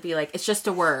tries to be like, it's just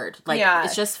a word, like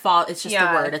it's just it's just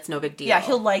Yeah. a word, it's no big deal. yeah,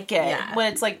 he'll like it. Yeah.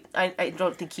 When it's like, I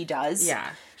don't think he does. Yeah.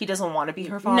 He doesn't want to be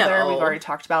her father. No. We've already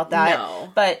talked about that.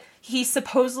 No. But he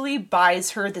supposedly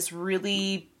buys her this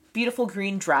really beautiful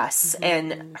green dress,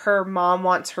 and her mom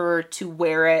wants her to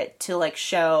wear it to like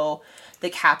show the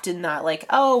captain that like,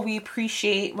 oh, we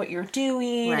appreciate what you're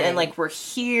doing, and like we're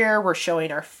here, we're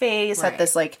showing our face at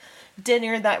this like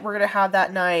dinner that we're gonna have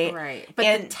that night. Right. But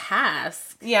and the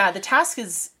task the task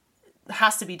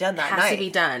has to be done that night. has to be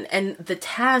done. And the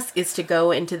task is to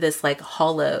go into this like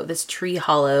hollow, this tree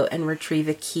hollow, and retrieve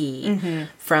a key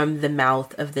from the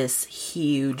mouth of this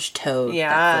huge toad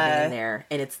that's living in there.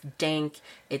 And it's dank,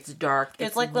 it's dark, There's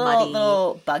it's like muddy.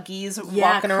 little buggies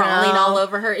walking crawling around all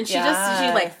over her, and she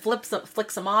Yeah. like flicks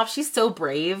them off. She's so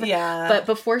brave. Yeah. But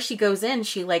before she goes in,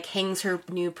 she like hangs her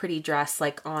new pretty dress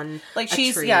like on like a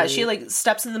she's tree. she like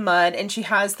steps in the mud, and she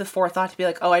has the forethought to be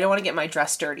like, oh, I don't want to get my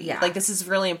dress dirty. Yeah. Like this is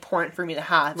really important for me to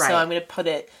have, Right. so I'm going to put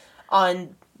it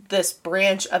on this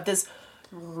branch of this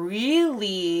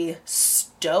really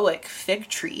stoic fig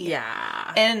tree.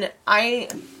 Yeah. And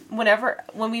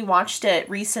when we watched it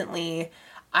recently,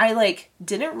 I like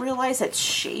didn't realize its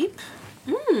shape.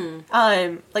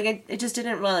 Like it just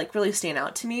didn't really stand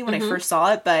out to me when I first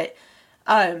saw it, but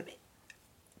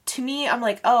to me, I'm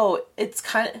like, oh, it's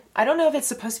kind of, I don't know if it's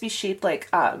supposed to be shaped like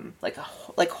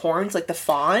horns, like the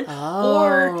fawn,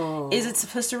 or is it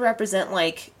supposed to represent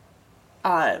like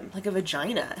a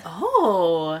vagina?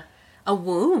 Oh, a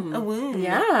womb. A womb.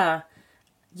 Yeah.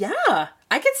 Yeah.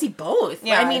 I could see both.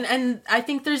 Yeah. I mean, and I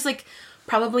think there's like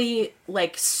probably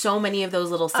like so many of those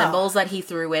little symbols that he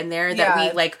threw in there that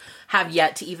we like have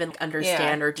yet to even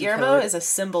understand or decode. Guillermo is a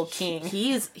symbol king.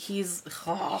 He's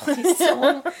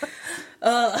so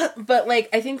but like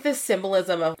I think the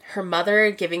symbolism of her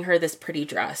mother giving her this pretty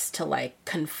dress to like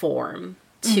conform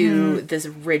to this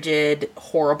rigid,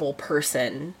 horrible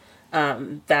person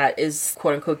that is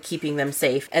quote unquote keeping them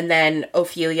safe, and then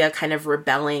Ophelia kind of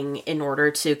rebelling in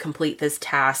order to complete this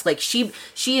task. Like she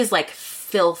is like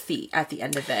filthy at the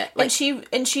end of it, like,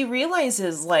 and she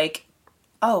realizes like,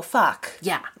 oh fuck,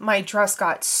 yeah, my dress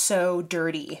got so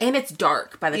dirty, and it's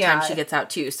dark by the time she gets out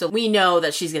too, so we know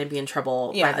that she's going to be in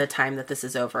trouble by the time that this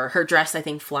is over. Her dress, I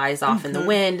think, flies off in the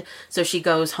wind, so she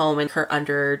goes home in her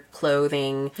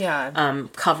underclothing,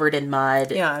 covered in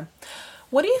mud. Yeah.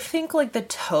 What do you think like the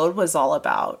toad was all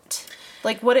about?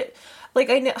 Like what it, like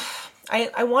I know,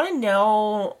 I want to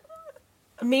know.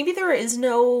 Maybe there is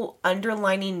no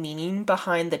underlining meaning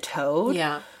behind the toad.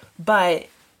 Yeah. But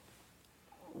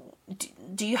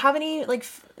do you have any like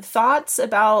thoughts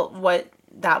about what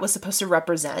that was supposed to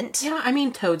represent? Yeah, I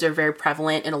mean, toads are very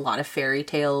prevalent in a lot of fairy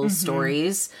tale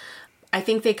stories. I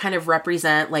think they kind of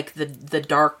represent like the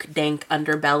dark, dank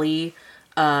underbelly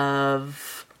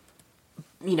of,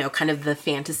 you know, kind of the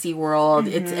fantasy world.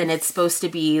 It's supposed to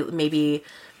be maybe.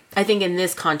 I think in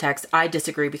this context, I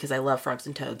disagree because I love frogs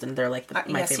and toads and they're like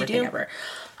my favorite thing ever.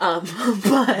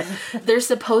 But they're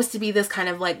supposed to be this kind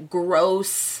of like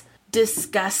gross,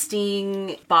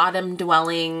 disgusting,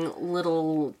 bottom-dwelling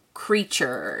little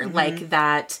creature like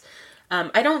that.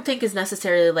 I don't think is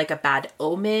necessarily like a bad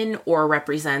omen or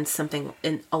represents something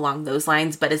along those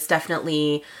lines, but it's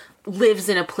definitely lives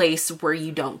in a place where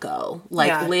you don't go,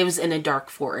 like lives in a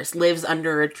dark forest, lives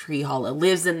under a tree hollow,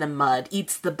 lives in the mud,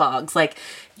 eats the bugs, like,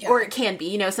 or it can be,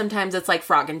 you know, sometimes it's like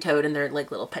frog and toad and they're like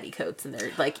little petticoats and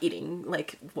they're like eating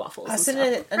like waffles. Us and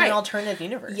in stuff. an alternative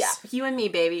universe. Yeah, you and me,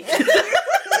 baby.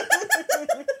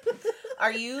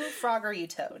 Are you frog or are you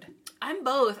toad? I'm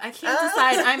both. I can't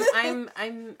decide.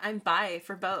 I'm bi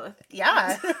for both.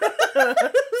 Yeah.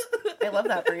 I love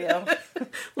that for you.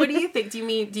 What do you think? Do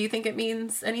you think it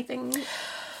means anything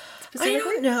specifically? I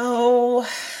don't know.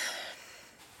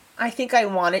 I think I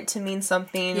want it to mean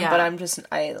something,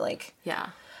 but Yeah.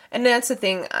 And that's the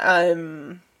thing.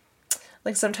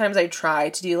 Like sometimes I try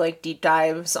to do like deep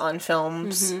dives on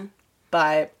films,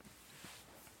 but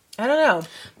I don't know.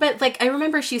 But like I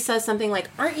remember she says something like,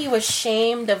 "Aren't you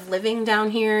ashamed of living down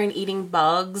here and eating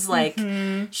bugs?" Like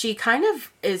she kind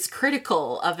of is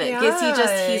critical of it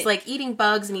because he's like eating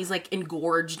bugs and he's like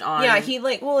engorged on. Yeah,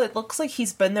 it looks like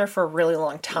he's been there for a really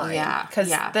long time. Yeah,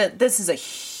 because this is a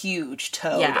huge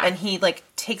toad, and he like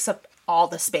takes up all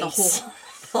the space,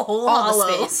 the whole all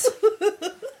hollow. the space.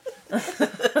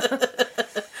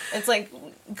 It's like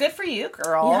good for you,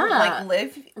 girl. Yeah. Like,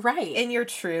 live right in your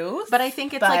truth. But I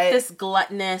think it's like this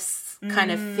gluttonous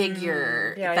kind of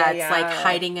figure that's like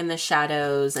hiding in the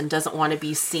shadows and doesn't want to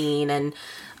be seen. And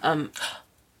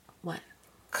what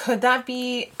could that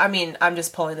be? I mean, I'm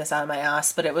just pulling this out of my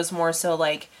ass, but it was more so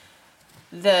like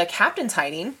the captain's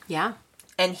hiding. Yeah.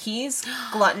 And he's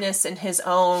gluttonous in his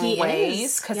own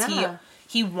ways because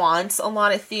he wants a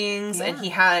lot of things, and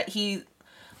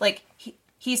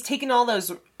he's taken all those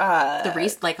all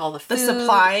the food, the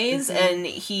supplies, and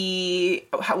he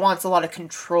wants a lot of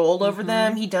control over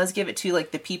them. He does give it to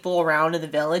like the people around in the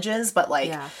villages, but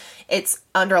like it's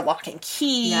under lock and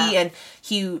key, and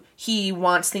he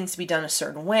wants things to be done a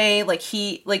certain way. Like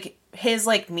his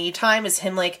like me time is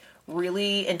him like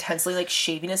really intensely like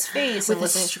shaving his face with and a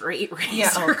straight razor.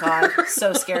 Yeah, oh god,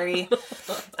 so scary.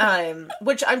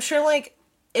 Which I'm sure like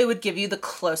it would give you the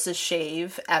closest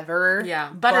shave ever. Yeah,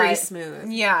 buttery smooth.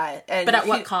 Yeah, but at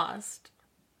what cost?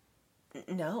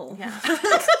 No. Yeah.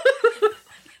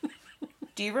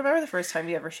 Do you remember the first time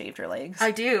you ever shaved your legs?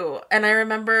 I do, and I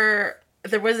remember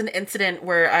there was an incident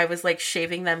where I was like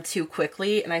shaving them too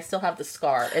quickly, and I still have the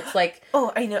scar. It's like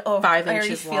I know. 5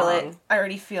 inches long. I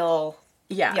already feel.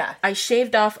 Yeah. I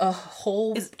shaved off a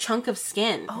whole chunk of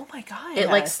skin. Oh my god. It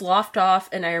like sloughed off,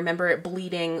 and I remember it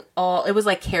bleeding it was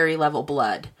like Carrie level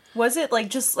blood. Was it like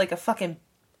just like a fucking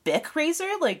Bic razor?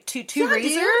 Like two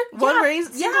razor? Dude. One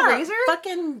razor? Single razor?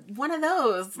 Fucking one of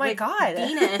those. My god.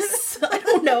 Venus. I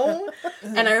don't know.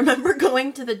 And I remember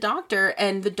going to the doctor,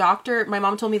 and the doctor, my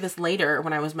mom told me this later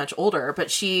when I was much older, but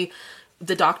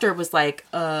the doctor was like,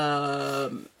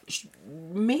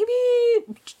 maybe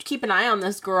keep an eye on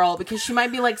this girl because she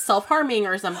might be like self-harming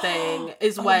or something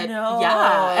no.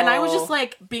 Yeah. And I was just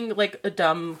like being like a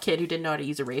dumb kid who didn't know how to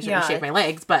use a razor to shave my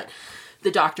legs, but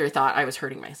the doctor thought I was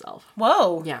hurting myself.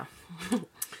 Whoa. Yeah.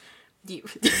 Do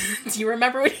you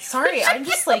remember what Sorry, I'm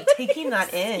just like taking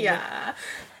that in. Yeah.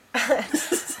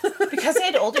 Because I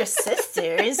had older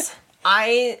sisters,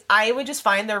 I would just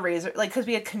find their razor, like, because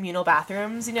we had communal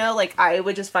bathrooms, you know, like, I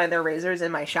would just find their razors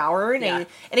in my shower, and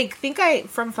I think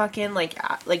from fucking, like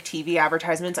TV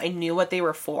advertisements, I knew what they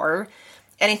were for,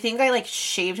 and I think I, like,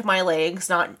 shaved my legs,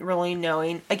 not really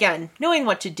knowing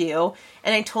what to do,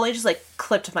 and I totally just, like,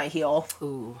 clipped my heel.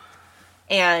 Ooh.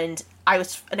 And I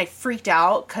freaked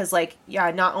out, because, like,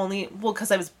 not only, because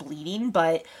I was bleeding,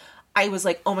 but I was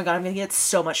like, oh my god, I'm gonna get in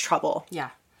so much trouble. Yeah.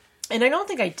 And I don't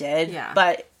think I did,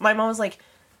 but my mom was like,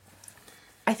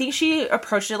 I think she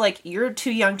approached it like, you're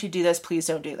too young to do this, please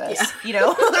don't do this. Yeah. You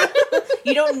know?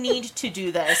 You don't need to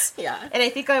do this. Yeah. And I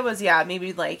think I was,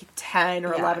 maybe like 10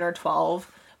 or 11 or 12.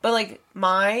 But like,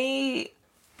 my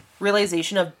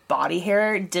realization of body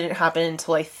hair didn't happen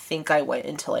until I think I went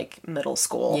into like middle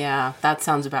school. Yeah, that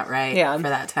sounds about right for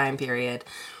that time period.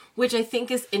 Which I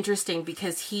think is interesting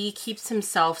because he keeps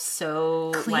himself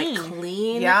so clean,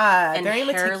 and very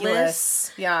hairless.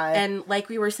 Meticulous. Yeah, and like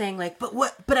we were saying, like,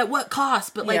 but at what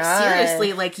cost? But like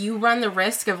seriously, like you run the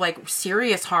risk of like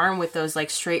serious harm with those like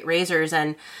straight razors,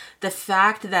 and the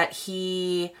fact that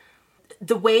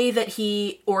the way that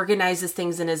he organizes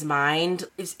things in his mind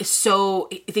is so,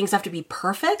 things have to be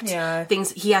perfect. Yeah.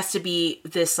 He has to be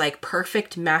this like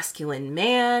perfect masculine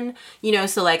man, you know,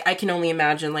 so like I can only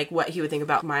imagine like what he would think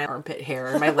about my armpit hair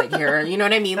and my leg hair, you know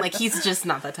what I mean? Like he's just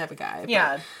not that type of guy.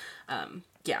 Yeah.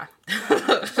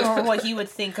 But, or what he would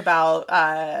think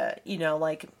about, you know,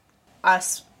 like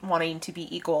us wanting to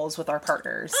be equals with our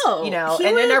partners, you know,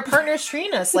 and then our partners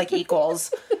treating us like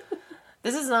equals.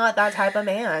 This is not that type of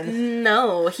man.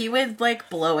 No, he would like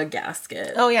blow a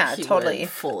gasket. Oh yeah, he totally. Would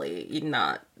fully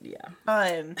not, yeah.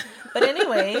 But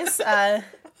anyways,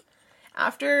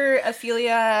 after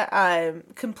Ophelia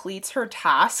completes her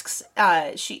tasks,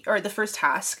 the first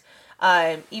task,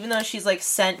 even though she's like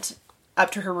sent up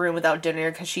to her room without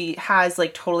dinner because she has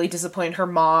like totally disappointed her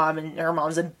mom and her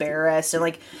mom's embarrassed, and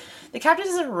like the captain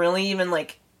doesn't really even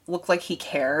like look like he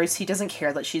cares. He doesn't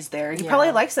care that she's there. He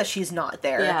probably likes that she's not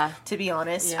there, to be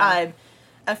honest.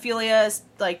 Ophelia's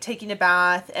like taking a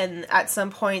bath, and at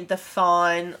some point the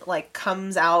fawn like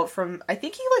comes out from, I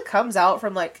think he like comes out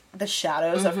from like the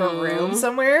shadows of her room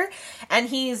somewhere, and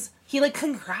he like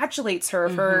congratulates her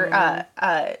for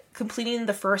completing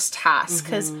the first task,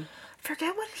 because I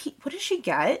forget what did she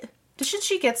get? Did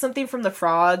she get something from the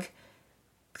frog?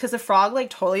 Because the frog like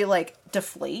totally like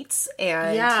deflates,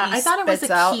 and I thought it was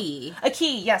a key. A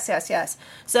key, yes.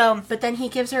 So, but then he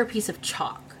gives her a piece of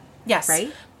chalk. Yes,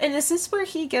 right. And this is where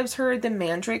he gives her the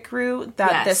mandrake root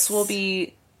that this will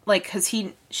be like, because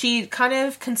she kind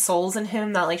of consoles in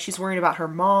him that like she's worried about her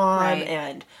mom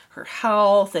and her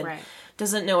health and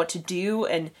doesn't know what to do,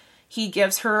 and he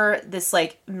gives her this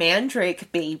like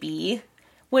mandrake baby,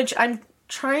 which I'm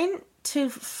trying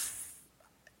to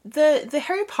the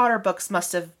Harry Potter books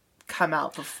must have come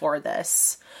out before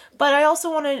this, but I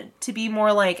also wanted to be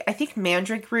more like, I think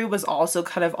Mandrake Root was also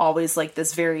kind of always like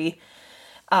this very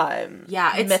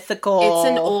it's mythical.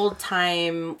 It's an old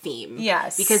time theme.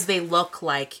 Yes, because they look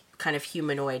like kind of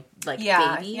humanoid, like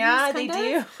babies. Yeah, they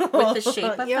do with the shape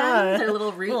of them, their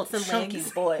little roots and chunky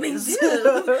legs. Boys. They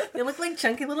do. They look like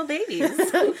chunky little babies.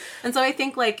 And so I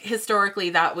think like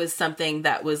historically that was something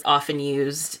that was often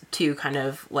used to kind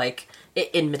of like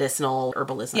in medicinal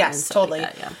herbalism. Yes, and stuff totally.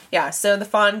 Like that, yeah. So the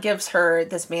fawn gives her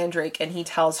this mandrake, and he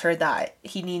tells her that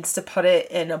he needs to put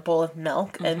it in a bowl of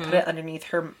milk and put it underneath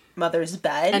her mother's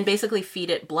bed, and basically feed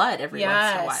it blood every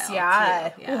once in a while.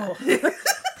 Yeah.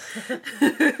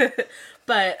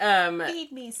 But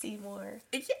feed me, Seymour.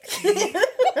 Little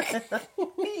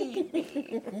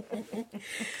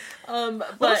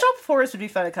Shop of Horrors would be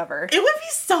fun to cover. It would be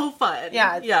so fun.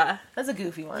 Yeah. That's a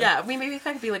goofy one. Yeah, maybe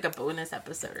that could be like a bonus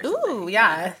episode or something. Ooh,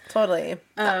 yeah, totally.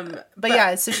 But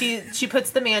yeah, so she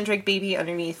puts the mandrake baby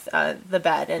underneath the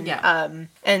bed, and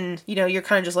and you know, you're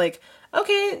kind of just like,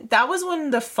 okay, that was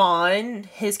when the fawn,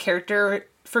 his character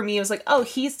for me was like, oh,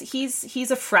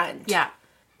 he's a friend. Yeah.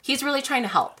 He's really trying to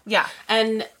help. Yeah.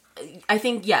 And I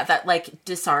think, that like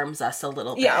disarms us a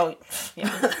little bit. Yeah.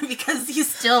 Because he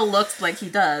still looks like he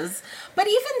does. But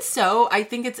even so, I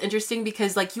think it's interesting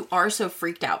because like you are so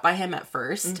freaked out by him at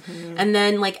first. And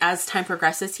then like as time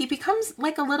progresses, he becomes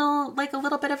like a little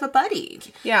bit of a buddy.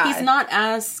 Yeah. He's not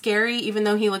as scary, even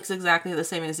though he looks exactly the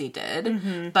same as he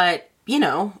did. But, you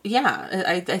know,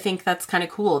 I think that's kind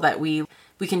of cool that we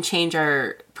can change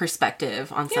our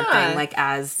perspective on something like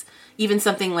as... Even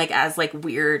something like as like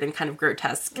weird and kind of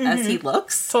grotesque as he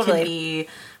looks, totally.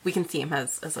 We can see him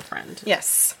as a friend.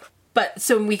 Yes. But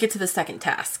so we get to the second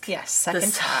task. Yes,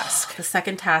 second task. The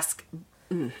second task.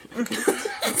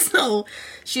 So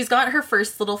she's got her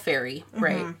first little fairy,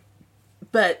 right?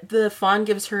 But the fawn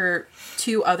gives her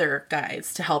 2 other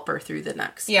guides to help her through the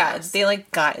next. Yeah, task. they like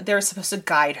they're supposed to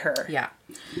guide her. Yeah,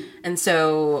 and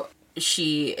so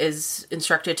she is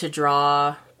instructed to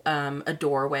draw a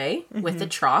doorway with the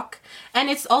chalk.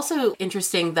 And it's also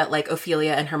interesting that like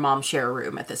Ophelia and her mom share a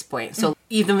room at this point. So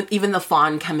even the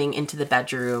fawn coming into the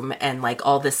bedroom and like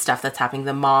all this stuff that's happening,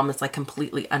 the mom is like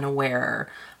completely unaware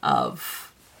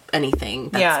of anything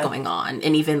that's going on.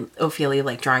 And even Ophelia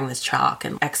like drawing this chalk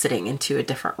and exiting into a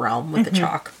different realm with the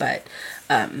chalk. But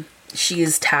she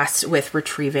is tasked with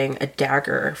retrieving a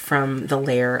dagger from the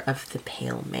lair of the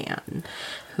Pale Man,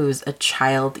 who's a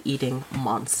child-eating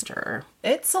monster.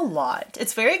 It's a lot.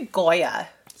 It's very Goya.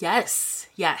 Yes.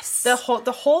 The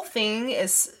whole thing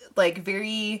is like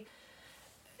very...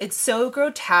 It's so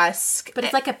grotesque. But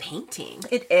it's like a painting.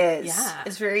 It is. Yeah.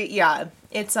 It's very... Yeah.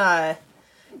 It's...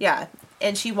 Yeah.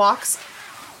 And she walks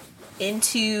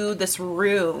into this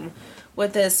room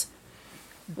with this...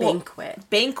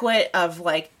 banquet of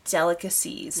like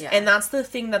delicacies. And that's the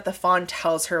thing that the fawn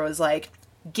tells her was like,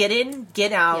 get in,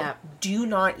 get out, do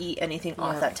not eat anything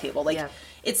off that table. Like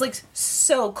it's like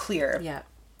so clear. Yeah.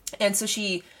 And so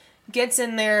she gets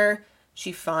in there,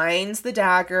 she finds the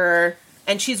dagger,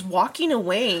 and she's walking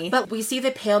away. But we see the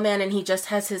Pale Man and he just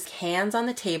has his hands on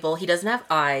the table. He doesn't have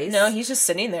eyes. No, he's just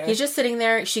sitting there. He's just sitting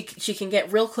there. She can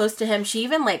get real close to him. She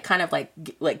even like kind of like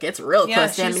gets real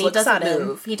close to him, and he doesn't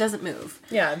move. He doesn't move.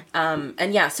 Yeah.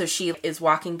 And so she is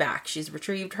walking back. She's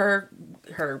retrieved her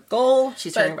goal.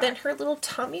 She's turning back. But then her little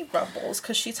tummy rumbles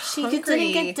because she's hungry.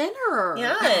 She didn't get dinner.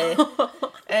 Yeah.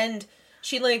 And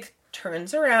she like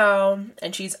turns around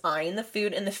and she's eyeing the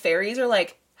food, and the fairies are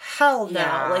like, hell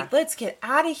no. Like, let's get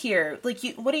out of here. Like,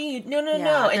 what are you?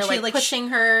 No. And she like pushing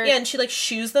her. Yeah, and she like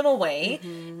shoos them away,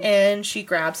 and she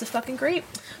grabs a fucking grape.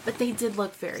 But they did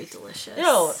look very delicious.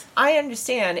 No, I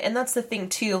understand. And that's the thing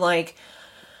too, like,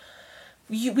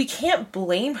 we can't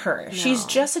blame her. No. She's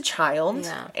just a child.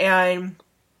 Yeah. And,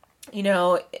 you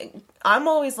know, I'm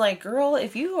always like, girl,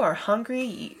 if you are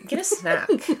hungry, get a snack.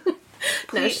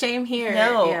 No shame here.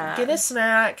 No, get a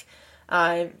snack.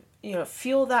 You know,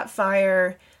 fuel that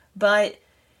fire. But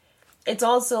it's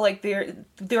also like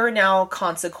there are now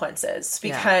consequences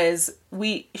because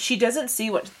she doesn't see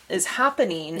what is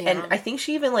happening, and I think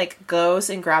she even like goes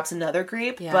and grabs another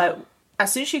grape. But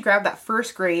as soon as she grabbed that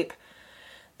first grape,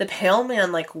 the Pale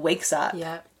Man like wakes up,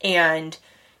 and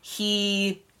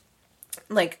he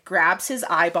like grabs his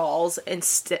eyeballs and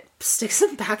sticks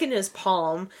them back into his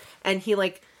palm, and he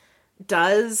like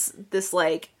does this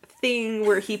like thing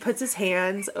where he puts his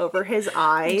hands over his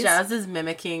eyes. Jazz is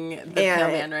mimicking the Pale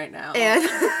Man right now. And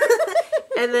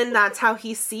and then that's how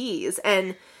he sees.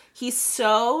 And he's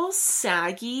so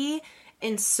saggy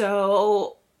and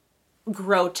so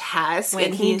grotesque. Wait,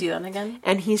 and can you do that again?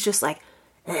 And he's just like,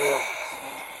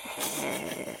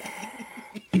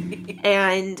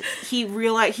 And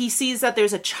he sees that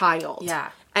there's a child. Yeah.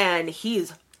 And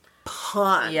he's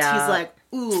pumped. Yeah. He's like,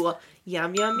 ooh,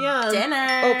 yum, yum, yum.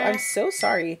 Dinner. Oh, I'm so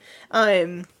sorry.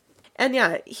 And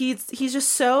yeah, he's just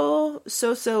so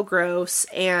gross.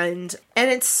 And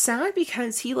it's sad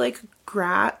because he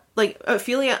Ophelia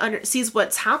sees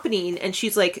what's happening, and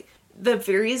she's like, the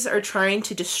fairies are trying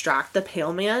to distract the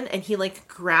pale man, and he like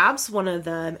grabs one of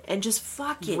them and just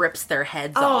fucking rips their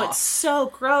heads off. Oh, it's so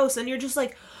gross. And you're just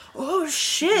like, oh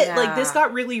shit. Yeah. Like, this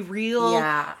got really real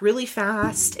Yeah. really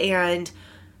fast. And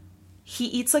he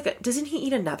eats doesn't he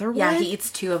eat another one? Yeah, he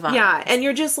eats 2 of them. Yeah. And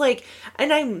you're just like,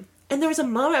 and there was a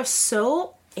moment I was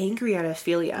so angry at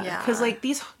Ophelia. Yeah. Because like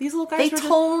these little guys They were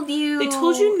told you. They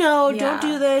told you no, Yeah. don't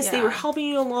do this. They Yeah. were helping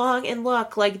you along, and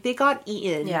look, like, they got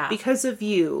eaten because of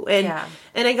you. And Yeah.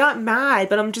 and I got mad,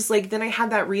 but I'm just like, then I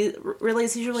had that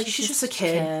realization, like, she's just a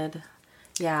kid.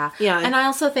 Yeah. Yeah. And I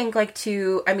also think, like,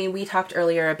 too, I mean, we talked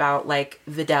earlier about, like,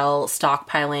 Vidal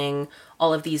stockpiling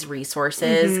all of these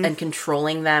resources and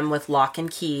controlling them with lock and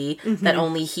key that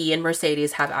only he and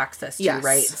Mercedes have access to,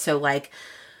 right? So, like,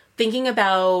 thinking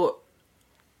about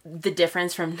the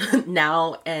difference from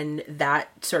now and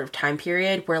that sort of time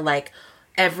period where, like,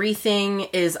 everything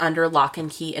is under lock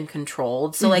and key and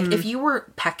controlled. So, like, if you were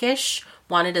peckish,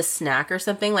 wanted a snack or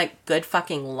something, like, good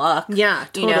fucking luck. Yeah,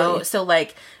 totally. You know? So,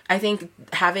 like, I think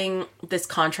having this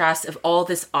contrast of all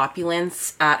this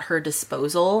opulence at her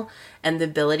disposal and the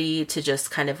ability to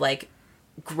just kind of, like,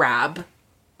 grab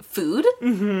food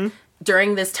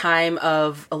during this time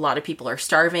of a lot of people are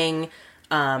starving,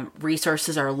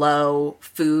 resources are low,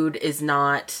 food is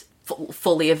not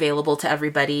fully available to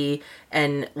everybody,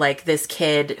 and, like, this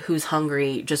kid who's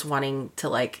hungry just wanting to,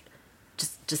 like,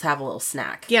 just have a little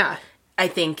snack. Yeah. I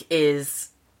think is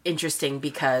interesting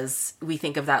because we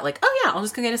think of that like, oh yeah, I'll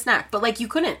just go get a snack. But, like, she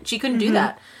couldn't do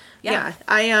that. Yeah.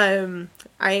 I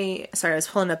was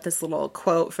pulling up this little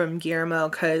quote from Guillermo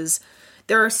because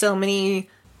there are so many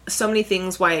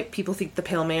things why people think the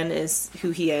Pale Man is who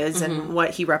he is and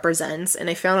what he represents. And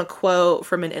I found a quote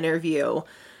from an interview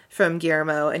from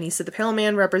Guillermo, and he said, the Pale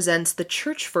Man represents the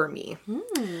church for me.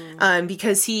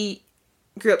 Because he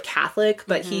grew up Catholic,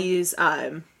 but he's,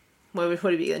 what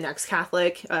would it be, the next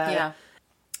Catholic?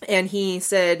 And he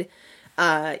said,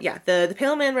 the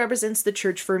Pale Man represents the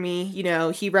church for me. You know,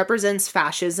 he represents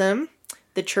fascism,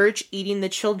 the church eating the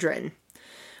children.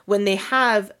 When they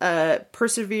have a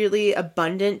perseveringly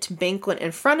abundant banquet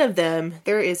in front of them,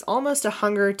 there is almost a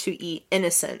hunger to eat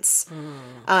innocence,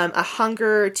 a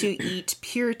hunger to eat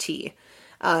purity.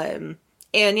 And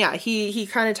yeah, he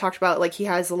kind of talked about, like, he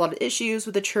has a lot of issues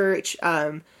with the church,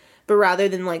 but rather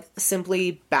than, like,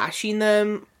 simply bashing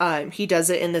them, he does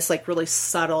it in this, like, really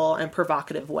subtle and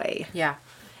provocative way. Yeah.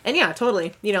 And yeah,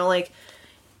 totally. You know, like,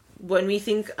 when we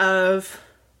think of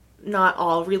not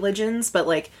all religions, but,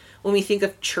 like, when we think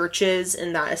of churches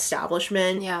and that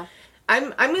establishment,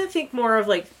 I'm going to think more of,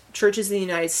 like, churches in the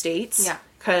United States. Yeah.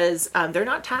 Because they're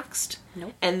not taxed.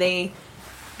 Nope. And they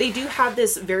do have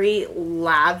this very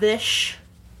lavish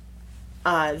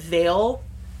veil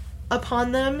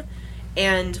upon them.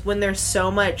 And when there's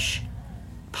so much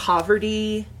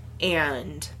poverty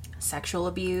and sexual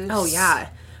abuse. Oh, yeah.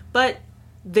 But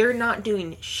they're not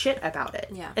doing shit about it.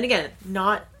 Yeah. And again,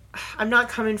 I'm not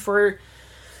coming for...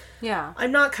 Yeah.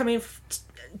 I'm not coming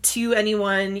to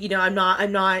anyone, you know, I'm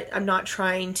not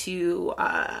trying to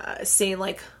say,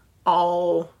 like,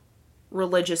 all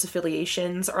religious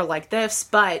affiliations are like this,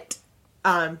 but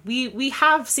we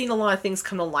have seen a lot of things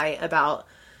come to light about,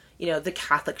 you know, the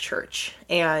Catholic Church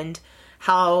and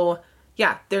how,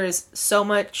 yeah, there's so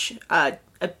much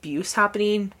abuse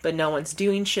happening, but no one's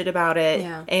doing shit about it.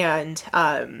 Yeah. And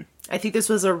I think this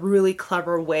was a really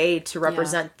clever way to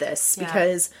represent this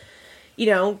because... You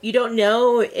know, you don't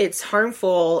know it's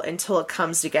harmful until it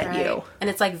comes to get you. And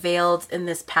it's, like, veiled in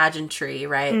this pageantry,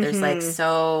 right? There's, like,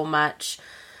 so much.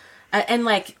 And,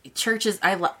 like, churches,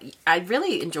 I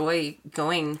really enjoy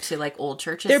going to, like, old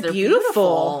churches. They're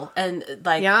beautiful. And,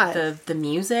 like, the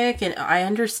music. And I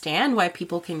understand why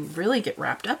people can really get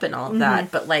wrapped up in all of that.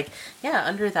 But, like, yeah,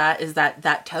 under that is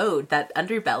that toad, that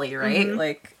underbelly, right?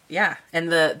 Like, yeah.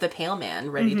 And the Pale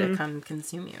Man ready to come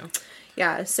consume you.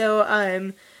 Yeah,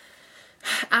 so,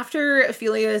 after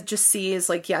Ophelia just sees,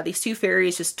 like, yeah, these two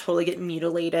fairies just totally get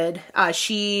mutilated,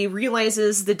 she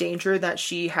realizes the danger that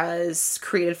she has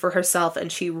created for herself,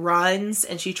 and she runs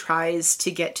and she tries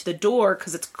to get to the door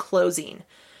because it's closing.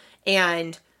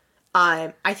 And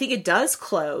I think it does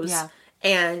close. Yeah.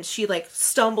 And she, like,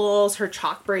 stumbles, her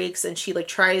chalk breaks, and she, like,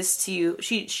 tries to...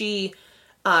 She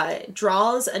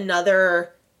draws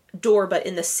another door, but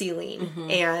in the ceiling.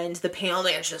 And the pale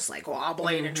man's just like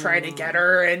wobbling and trying to get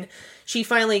her. And she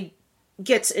finally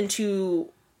gets into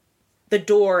the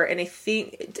door, and I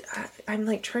think, I'm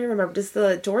like trying to remember, does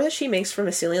the door that she makes from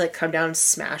the ceiling like come down and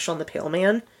smash on the pale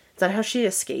man? Is that how she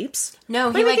escapes?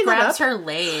 No, he like grabs her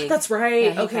leg. That's right.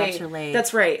 Yeah, he okay. grabs her leg.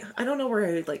 That's right. I don't know where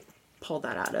I would like pull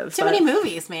that out of. Too many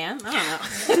movies, man. I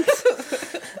don't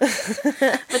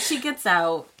know. But she gets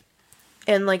out.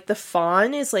 And like the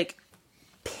fawn is like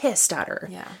pissed at her.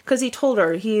 Yeah. Because he told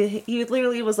her, he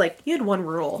literally was like, you had one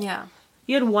rule. Yeah.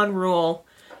 You had one rule,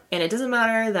 and it doesn't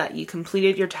matter that you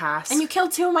completed your task. And you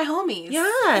killed 2 of my homies.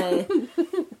 Yeah.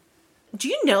 Do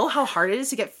you know how hard it is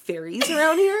to get fairies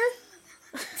around here?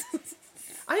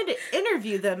 I had to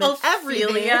interview them and everything.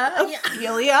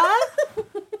 Ophelia?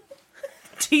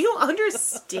 Do you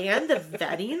understand the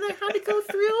vetting that I had to go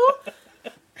through?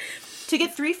 To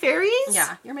get 3 fairies?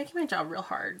 Yeah, you're making my job real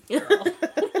hard, girl.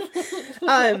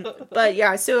 But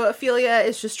yeah, so Ophelia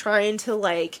is just trying to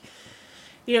like,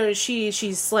 you know,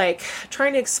 she's like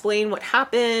trying to explain what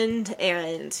happened,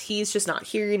 and he's just not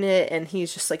hearing it, and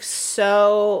he's just like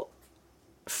so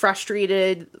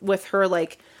frustrated with her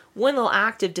like one little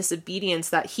act of disobedience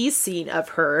that he's seen of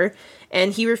her,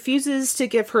 and he refuses to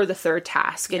give her the 3rd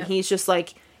task, and he's just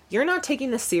like, you're not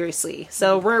taking this seriously,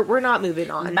 so we're not moving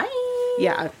on. Bye.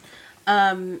 Yeah.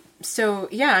 So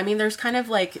yeah, I mean, there's kind of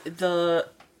like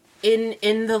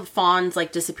in the fawn's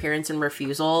like disappearance and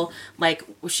refusal, like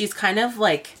she's kind of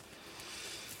like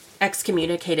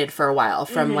excommunicated for a while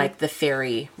from like the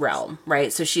fairy realm,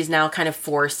 right? So she's now kind of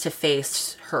forced to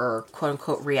face her quote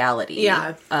unquote reality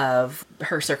of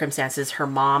her circumstances. Her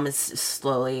mom is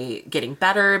slowly getting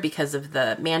better because of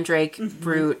the mandrake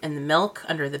root and the milk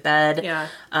under the bed. Yeah.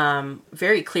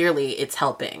 Very clearly it's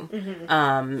helping.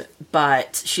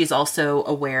 But she's also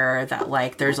aware that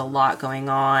like there's a lot going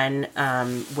on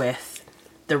with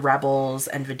the rebels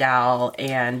and Vidal,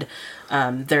 and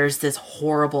there's this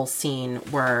horrible scene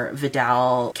where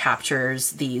Vidal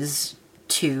captures these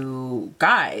 2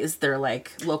 guys. They're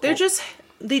like local. They're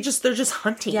just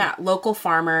hunting. Yeah, local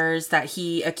farmers that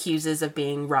he accuses of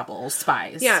being rebels,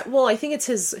 spies. Yeah, well, I think it's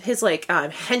his like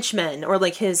henchmen, or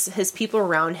like his people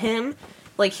around him.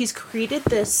 Like he's created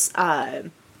this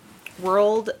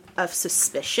world of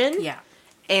suspicion. Yeah.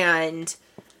 And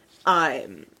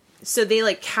so they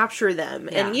like capture them,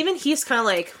 and even he's kind of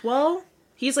like, well,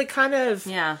 he's like kind of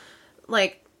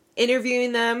like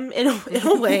interviewing them in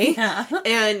a way.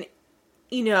 And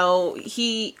you know,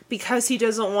 because he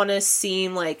doesn't want to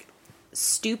seem like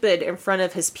stupid in front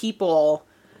of his people,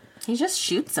 he just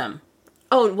shoots them.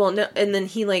 Oh, well, no, and then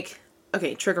he like,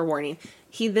 okay, trigger warning,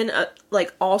 he then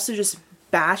like also just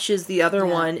bashes the other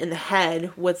one in the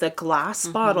head with a glass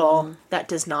bottle that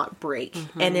does not break.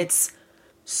 And it's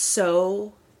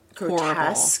so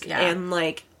grotesque. And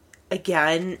like,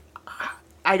 again,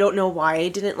 I don't know why I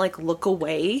didn't like look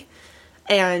away.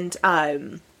 And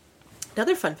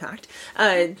another fun fact,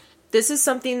 this is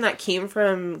something that came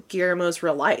from Guillermo's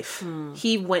real life.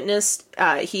 He witnessed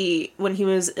when he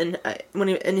was in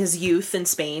his youth in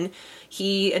Spain,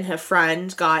 he and his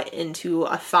friend got into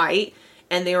a fight,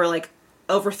 and they were like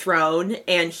overthrown,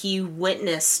 and he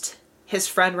witnessed his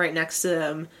friend right next to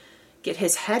them get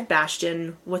his head bashed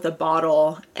in with a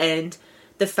bottle, and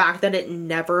the fact that it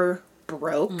never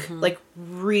broke like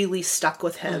really stuck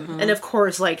with him. And of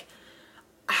course, like,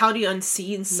 how do you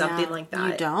unseen something like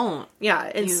that? You don't.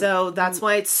 Yeah, and so that's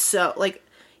why it's so, like,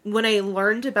 when I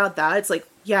learned about that, it's like,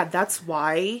 yeah, that's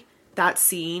why that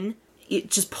scene, it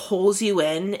just pulls you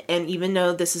in, and even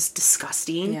though this is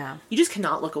disgusting, you just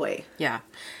cannot look away. Yeah.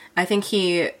 I think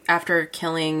he, after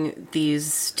killing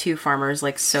these 2 farmers,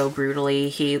 like, so brutally,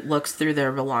 he looks through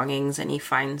their belongings and he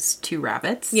finds 2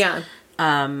 rabbits. Yeah.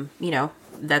 You know,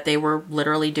 that they were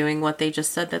literally doing what they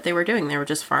just said that they were doing. They were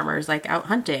just farmers, like, out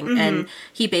hunting. And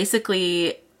he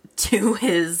basically, to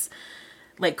his,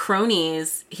 like,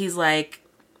 cronies, he's like,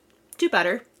 do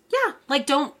better. Yeah. Like,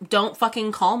 don't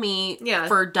fucking call me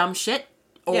for dumb shit,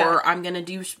 or I'm gonna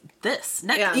do this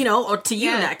next, you know, or to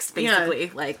you next,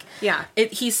 basically. Like,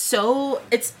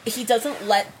 he doesn't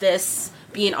let this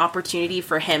be an opportunity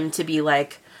for him to be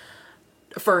like,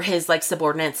 for his like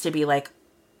subordinates to be like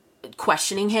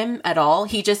questioning him at all.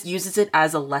 He just uses it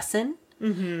as a lesson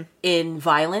in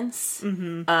violence.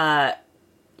 And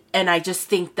I just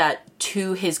think that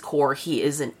to his core, he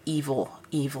is an evil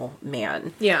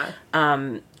man. Yeah.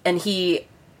 And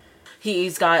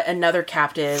he's got another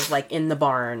captive, like, in the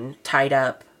barn, tied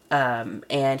up,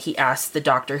 and he asks the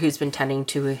doctor who's been tending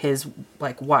to his,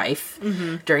 like, wife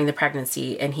during the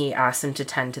pregnancy, and he asks him to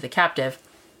tend to the captive.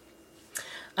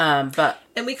 But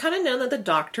And we kind of know that the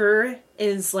doctor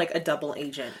is like a double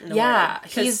agent. In a way,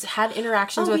 he's had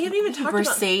interactions with we haven't even talked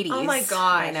Mercedes. About, oh my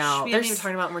gosh. I know. We haven't even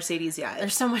talked about Mercedes yet.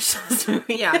 There's so much to this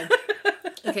movie. Yeah.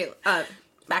 Okay.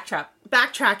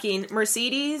 Backtracking.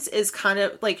 Mercedes is kind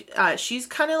of like she's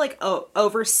kind of like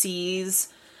oversees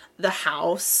the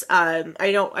house.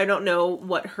 I don't know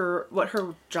what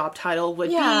her job title would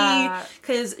be,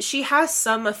 because she has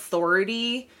some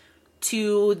authority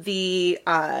to the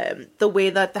way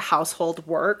that the household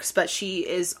works, but she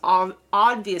is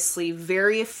obviously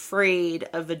very afraid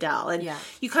of Vidal, and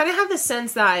you kind of have the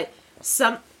sense that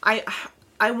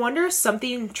I wonder if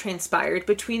something transpired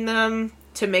between them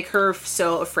to make her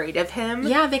so afraid of him.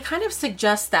 Yeah, they kind of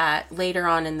suggest that later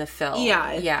on in the film.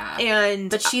 Yeah.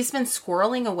 But she's been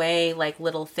squirreling away, like,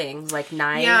 little things, like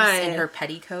knives in her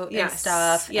petticoat and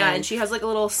stuff. Yeah, and she has, like, a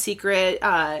little secret,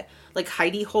 like,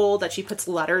 hidey hole that she puts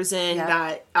letters in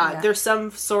that there's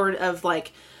some sort of,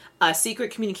 like,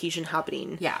 secret communication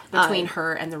happening. Yeah, between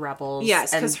her and the rebels.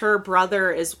 Yes, because her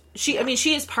brother is... she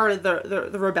is part of the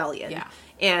rebellion. Yeah.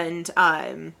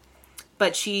 And,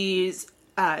 but she's...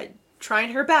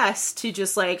 trying her best to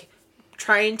just, like,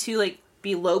 trying to, like,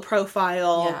 be low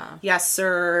profile. Yes,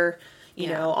 sir. You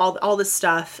know, all this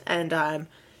stuff. And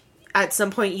at some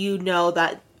point, you know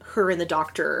that her and the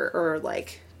doctor are,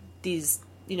 like, these,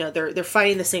 you know, they're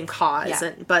fighting the same cause,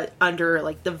 but under,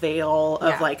 like, the veil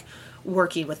of, like,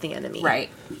 working with the enemy. Right.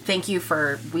 Thank you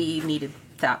we needed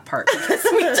that part, because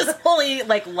we just fully,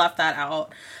 like, left that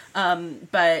out.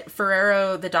 But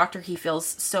Ferrero, the doctor, he feels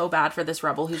so bad for this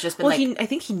rebel who's just been I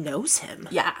think he knows him.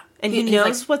 Yeah. And he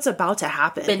knows, like, what's about to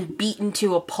happen. Been beaten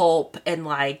to a pulp and,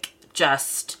 like,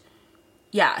 just...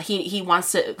 Yeah, he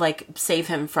wants to, like, save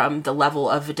him from the level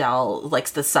of Vidal, like,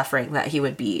 the suffering that he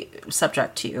would be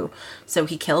subject to. So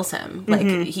he kills him. Like,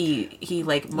 he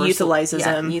like... Euthanizes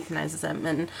him. Euthanizes him.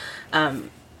 And,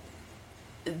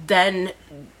 then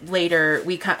later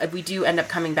we do end up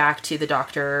coming back to the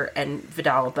doctor and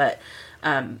Vidal, but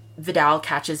Vidal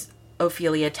catches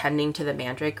Ophelia tending to the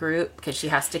mandrake root because she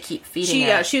has to keep feeding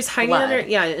it. She was hiding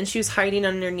and she was hiding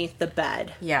underneath the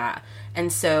bed. Yeah.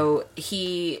 And so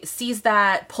he sees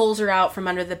that, pulls her out from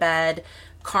under the bed.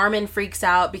 Carmen freaks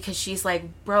out because she's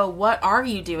like, bro, what are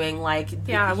you doing? Like,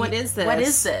 what is this? What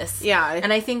is this? Yeah.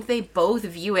 And I think they both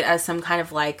view it as some kind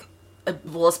of, like,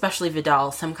 well, especially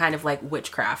Vidal, some kind of, like,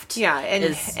 witchcraft. Yeah,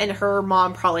 and her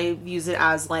mom probably views it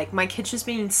as, like, my kid's just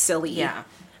being silly. Yeah.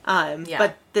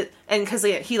 But because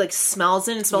he, like, smells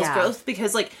it and smells gross,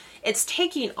 because, like, it's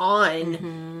taking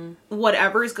on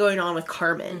whatever's going on with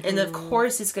Carmen, and of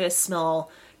course it's going to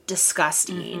smell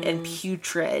disgusting and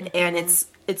putrid, and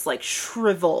it's like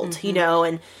shriveled, you know,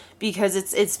 and because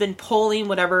it's been pulling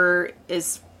whatever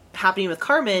is happening with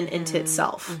Carmen into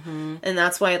itself, and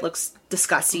that's why it looks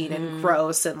disgusting and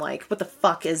gross and like, what the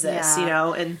fuck is this, you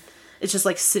know? And it's just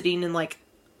like sitting in like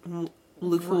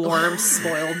lukewarm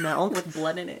spoiled milk with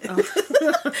blood in it.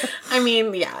 I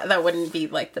mean, yeah, that wouldn't be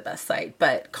like the best sight,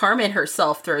 but Carmen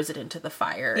herself throws it into the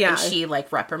fire, and she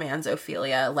like reprimands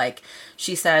Ophelia. Like,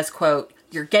 she says, quote,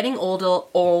 "You're getting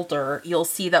older, you'll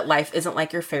see that life isn't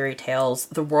like your fairy tales.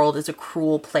 The world is a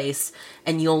cruel place,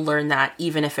 and you'll learn that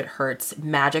even if it hurts.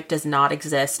 Magic does not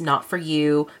exist, not for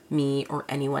you, me, or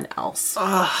anyone else."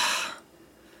 Ugh.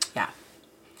 Yeah.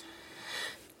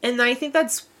 And I think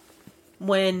that's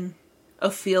when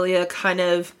Ophelia kind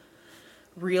of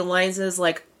realizes,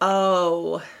 like,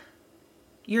 oh,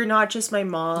 you're not just my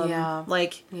mom. Yeah.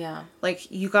 Like,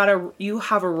 you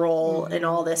have a role in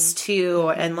all this too,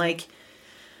 and like,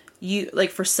 you,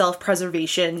 like, for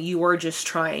self-preservation, you were just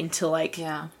trying to, like,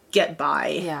 get by.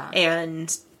 Yeah.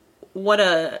 And what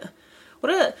a,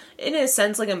 in a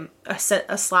sense, like,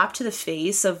 a slap to the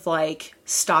face of, like,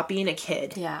 stop being a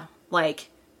kid. Yeah. Like,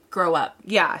 grow up.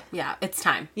 Yeah. Yeah, it's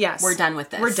time. Yes. We're done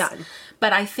with this. We're done.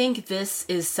 But I think this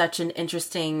is such an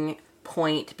interesting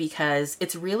point because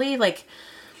it's really, like,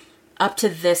 up to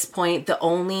this point, the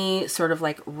only sort of,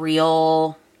 like,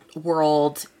 real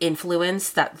world influence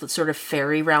that the sort of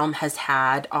fairy realm has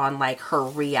had on, like, her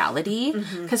reality,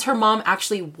 because her mom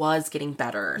actually was getting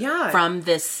better from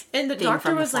this, and the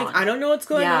doctor was like, I don't know what's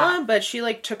going on, but she,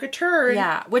 like, took a turn,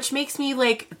 which makes me,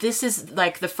 like, this is,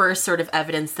 like, the first sort of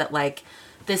evidence that, like,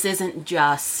 this isn't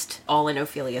just all in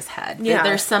Ophelia's head.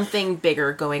 There's something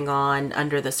bigger going on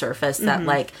under the surface that,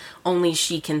 like, only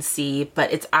she can see,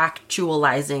 but it's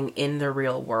actualizing in the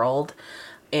real world.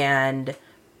 And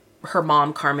her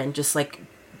mom, Carmen, just, like,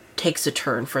 takes a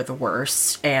turn for the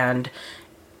worse. And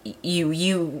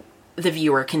you, the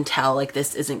viewer, can tell, like,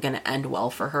 this isn't going to end well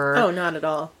for her. Oh, not at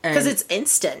all. Because it's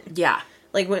instant. Yeah.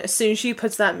 Like, as soon as she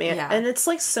puts that Yeah. and it's,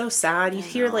 like, so sad. You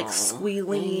hear, like,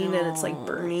 squealing, and it's, like,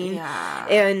 burning. Yeah.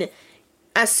 And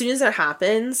as soon as that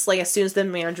happens, like, as soon as the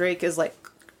mandrake is, like,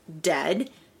 dead,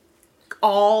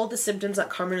 all the symptoms that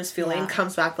Carmen was feeling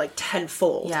comes back, like,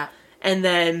 tenfold. Yeah. And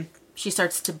then she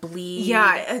starts to bleed.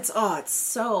 Yeah, it's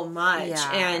so much.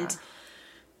 Yeah. And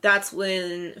that's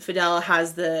when Fidel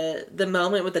has the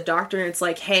moment with the doctor, and it's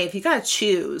like, hey, if you gotta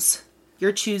choose,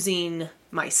 you're choosing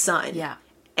my son. Yeah.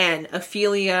 And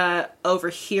Ophelia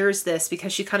overhears this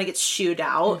because she kind of gets shooed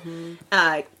out,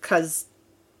 because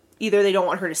either they don't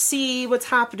want her to see what's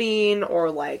happening,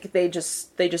 or, like, they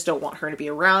just don't want her to be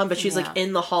around. But she's, like,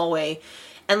 in the hallway,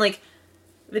 and, like,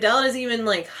 Vidal doesn't even,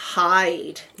 like,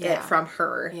 hide it from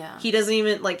her. Yeah. He doesn't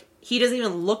even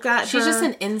look at her. She's just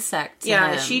an insect to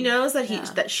him. She knows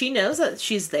that she knows that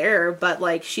she's there, but,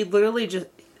 like, she literally just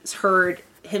heard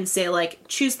him say, like,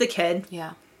 choose the kid.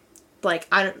 Yeah. Like,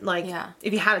 I don't, like,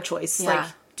 if you had a choice, like,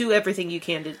 do everything you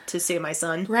can to save my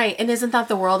son. Right. And isn't that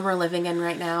the world we're living in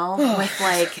right now? With,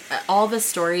 like, all the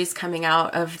stories coming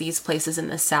out of these places in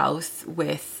the South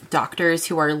with doctors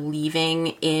who are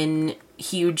leaving in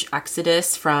huge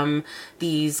exodus from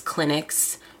these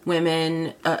clinics.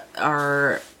 Women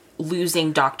are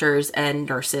losing doctors and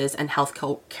nurses and health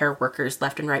care workers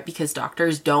left and right because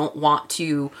doctors don't want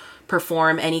to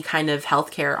perform any kind of health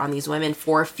care on these women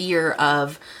for fear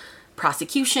of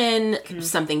prosecution,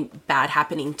 something bad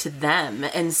happening to them.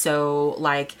 And so,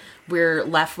 like, we're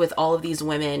left with all of these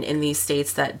women in these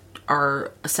states that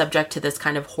are subject to this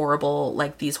kind of horrible,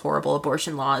 like, these horrible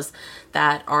abortion laws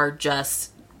that are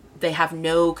just, they have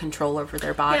no control over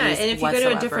their bodies. Yeah, and if whatsoever.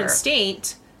 you go to a different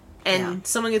state and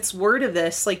someone gets word of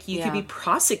this, like, you could be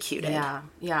prosecuted. Yeah.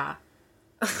 Yeah.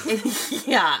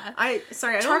 I'm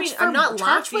not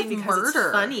laughing because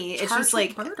it's funny. It's just,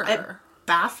 like, murder. it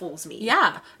baffles me.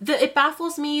 Yeah. It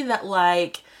baffles me that,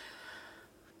 like,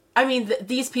 I mean,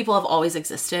 these people have always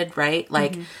existed, right?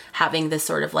 Like, having this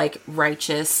sort of, like,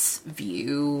 righteous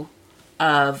view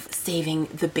of saving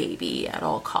the baby at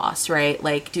all costs, right?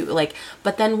 Like,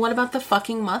 but then what about the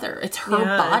fucking mother? It's her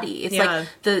body. It's like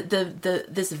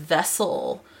this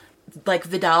vessel, like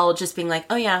Vidal just being like,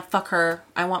 oh yeah, fuck her.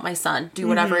 I want my son. Do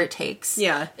whatever it takes.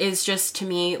 Yeah. Is just, to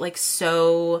me, like,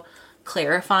 so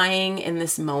clarifying in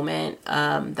this moment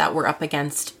that we're up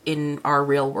against in our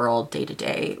real world day to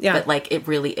day. But, like, it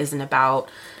really isn't about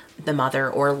the mother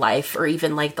or life, or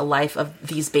even, like, the life of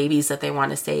these babies that they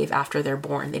want to save after they're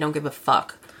born. They don't give a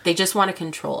fuck. They just want to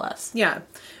control us. Yeah.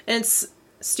 And it's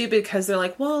stupid because they're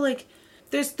like, well, like,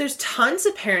 there's tons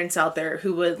of parents out there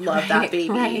who would love that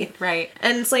baby. Right.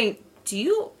 And it's like, do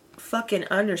you fucking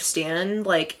understand,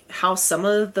 like, how some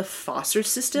of the foster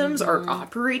systems are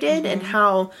operated and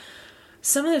how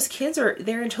some of those kids are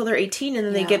there until they're 18 and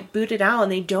then they get booted out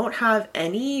and they don't have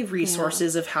any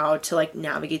resources of how to, like,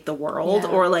 navigate the world,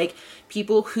 or, like,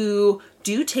 people who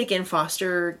do take in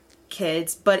foster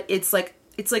kids, but it's like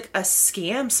a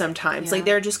scam sometimes. Like,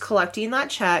 they're just collecting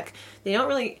that check. They don't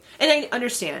really, and I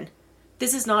understand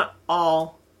this is not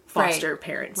all foster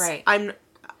parents. Right. I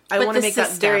want to make that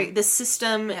very, the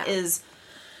system is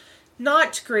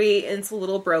not great and it's a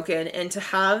little broken, and to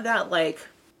have that, like,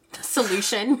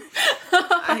 solution.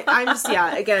 I'm just,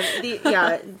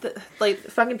 like,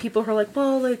 fucking people who are like,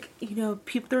 well, like, you know,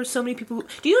 there are so many people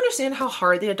do you understand how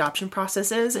hard the adoption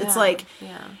process is? It's like,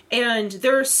 and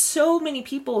there are so many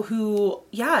people who,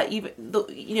 even,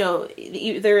 you know,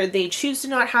 either they choose to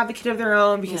not have a kid of their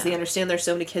own because they understand there's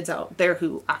so many kids out there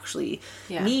who actually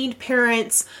need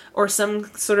parents or some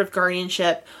sort of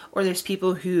guardianship, or there's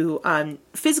people who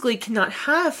physically cannot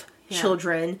have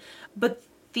children, but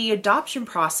the adoption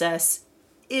process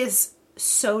is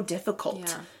so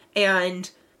difficult. And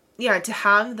to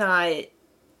have that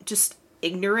just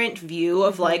ignorant view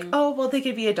of like, oh, well, they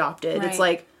could be adopted. It's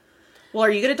like, well, are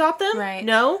you going to adopt them? Right.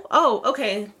 No? Oh,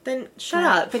 okay. Then shut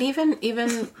up. But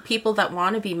even people that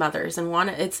want to be mothers and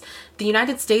the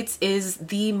United States is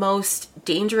the most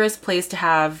dangerous place to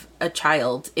have a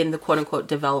child in the quote unquote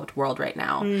developed world right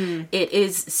now. It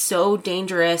is so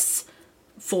dangerous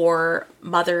for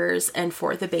mothers and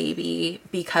for the baby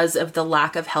because of the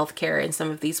lack of healthcare in some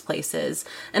of these places.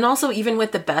 And also, even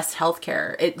with the best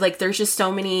healthcare, like, there's just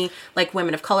so many, like,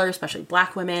 women of color, especially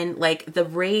Black women, like, the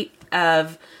rate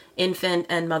of infant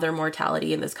and mother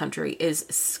mortality in this country is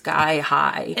sky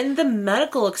high. And the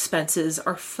medical expenses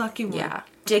are fucking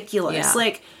ridiculous.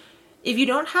 Like, if you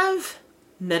don't have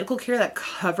medical care that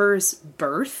covers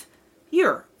birth,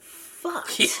 you're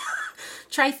fucked.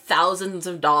 Try thousands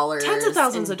of dollars. Tens of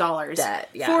thousands of dollars. Debt,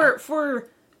 for,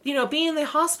 you know, being in the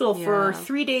hospital for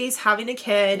 3 days, having a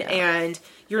kid, and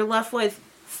you're left with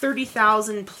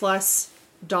 $30,000 plus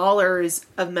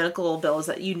of medical bills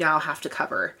that you now have to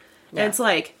cover. And it's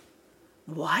like,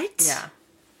 what? Yeah.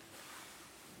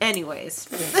 Anyways.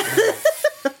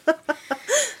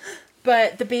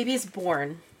 But the baby's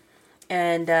born.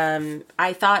 And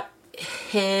I thought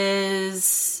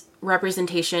his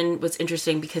representation was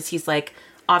interesting because he's like,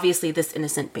 obviously this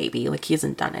innocent baby, like he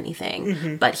hasn't done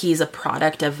anything, but he's a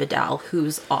product of Vidal,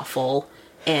 who's awful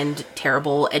and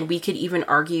terrible. And we could even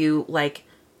argue, like,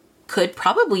 could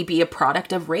probably be a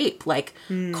product of rape. Like,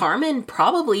 Carmen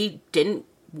probably didn't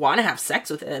want to have sex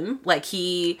with him. Like,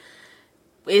 he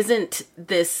isn't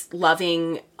this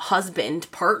loving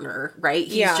husband partner, right?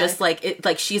 He's just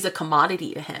like she's a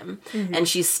commodity to him, and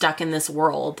she's stuck in this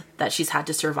world that she's had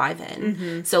to survive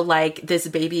in. So like this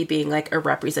baby being like a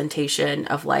representation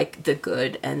of like the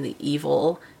good and the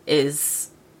evil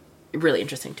is really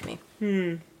interesting to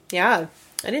me. Yeah,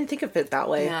 I didn't think of it that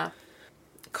way. Yeah.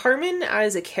 Carmen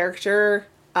as a character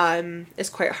is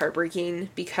quite heartbreaking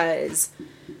because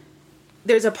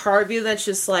there's a part of you that's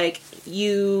just like,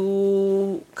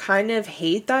 you kind of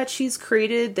hate that she's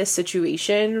created this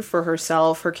situation for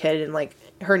herself, her kid, and like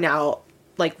her now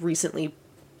like recently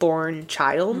born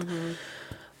child.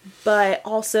 But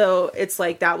also it's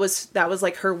like that was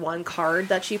like her one card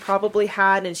that she probably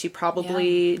had, and she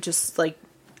probably just like,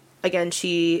 again,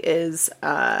 she is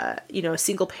a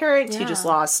single parent who just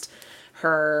lost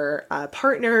her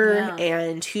partner,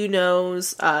 and who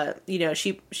knows,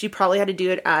 she probably had to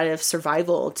do it out of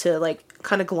survival to like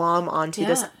kind of glom onto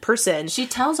this person. She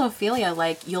tells Ophelia,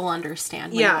 like, you'll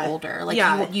understand when you're older.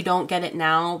 Like, you don't get it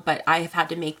now, but I have had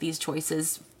to make these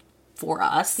choices for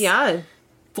us. Yeah.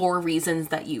 For reasons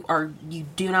that you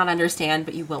do not understand,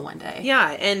 but you will one day.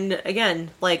 Yeah, and again,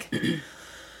 like,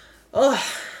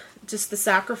 just the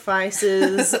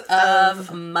sacrifices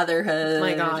of motherhood.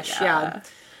 My gosh, yeah.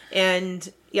 And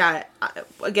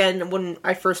again, when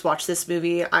I first watched this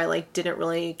movie, I like didn't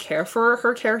really care for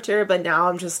her character, but now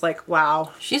I'm just like,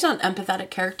 wow. She's an empathetic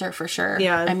character for sure.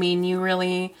 Yeah. I mean, you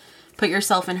really put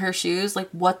yourself in her shoes. Like,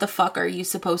 what the fuck are you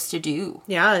supposed to do?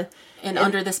 Yeah. And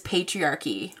under this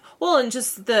patriarchy. Well, and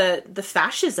just the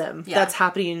fascism that's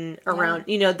happening around,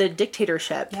 the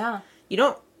dictatorship. Yeah. You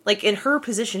don't, like, in her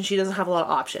position, she doesn't have a lot of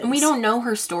options. And we don't know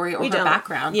her story or her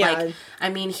background. Yeah. Like, I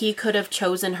mean, he could have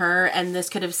chosen her, and this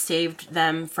could have saved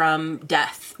them from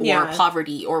death or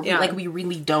poverty, or like, we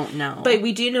really don't know. But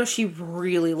we do know she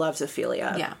really loves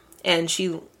Ophelia. Yeah.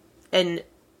 And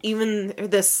even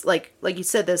this, like you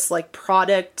said, this like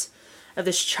product of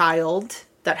this child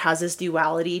that has this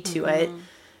duality to it,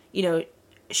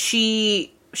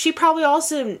 she probably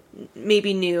also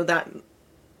maybe knew that,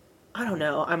 I don't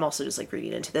know, I'm also just like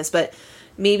reading into this, but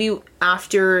maybe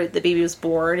after the baby was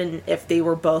born, and if they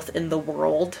were both in the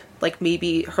world, like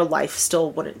maybe her life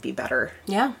still wouldn't be better.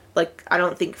 Yeah. Like, I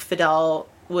don't think Fidel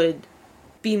would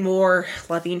be more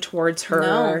loving towards her.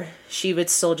 No. She would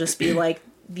still just be like,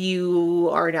 you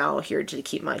are now here to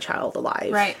keep my child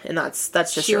alive. Right. And that's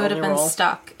just she your would only have been role.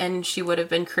 stuck, and she would have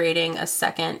been creating a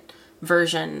second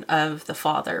version of the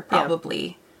father, probably.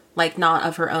 Yeah. Like, not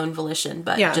of her own volition,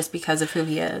 but just because of who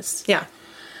he is. Yeah.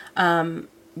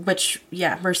 Which,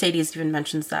 Mercedes even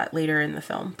mentions that later in the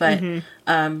film. But,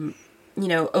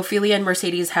 Ophelia and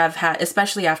Mercedes have had,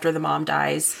 especially after the mom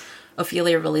dies,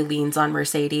 Ophelia really leans on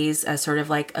Mercedes as sort of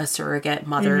like a surrogate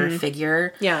mother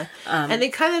figure. Yeah. And they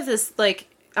kind of this, like,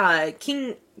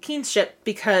 kingship,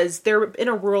 because they're in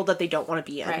a world that they don't want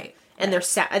to be in. Right. And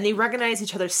and they recognize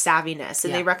each other's savviness,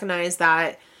 and they recognize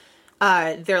that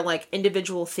they're like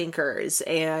individual thinkers,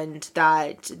 and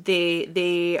that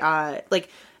they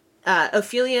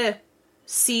Ophelia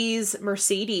sees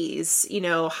Mercedes,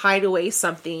 hide away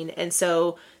something, and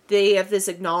so they have this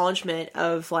acknowledgement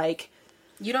of like,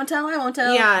 you don't tell, I won't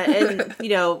tell. Yeah, and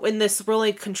in this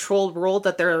really controlled world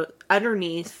that they're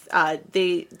underneath,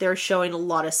 they're showing a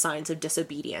lot of signs of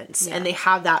disobedience, and they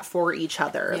have that for each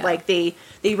other. Yeah. Like they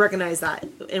recognize that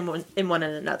in one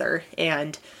another,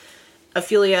 and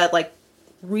Ophelia like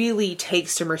really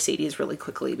takes to Mercedes really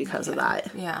quickly because of that.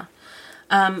 Yeah.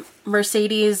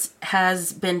 Mercedes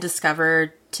has been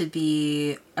discovered to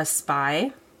be a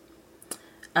spy.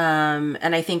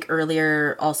 And I think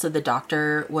earlier also the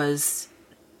doctor was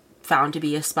found to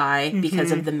be a spy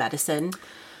because of the medicine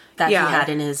that he had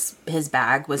in his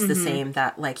bag was the same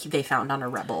that like they found on a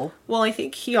rebel. Well, I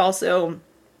think he also,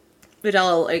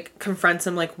 Vidal like confronts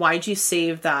him like, why'd you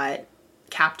save that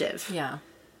captive? Yeah.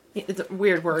 It's a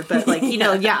weird word, but like,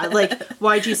 like,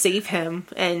 why'd you save him?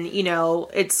 And,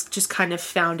 it's just kind of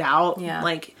found out. Yeah.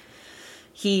 Like,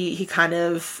 he kind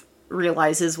of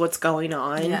realizes what's going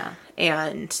on. Yeah.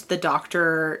 And the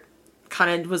doctor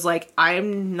kind of was like,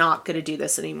 I'm not going to do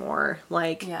this anymore.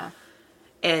 Like,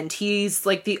 and he's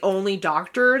like the only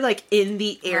doctor like in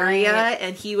the area,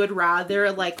 and he would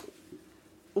rather like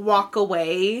walk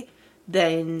away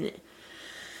than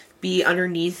be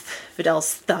underneath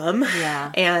Fidel's thumb.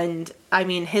 Yeah. And I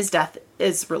mean, his death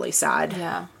is really sad.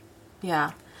 Yeah.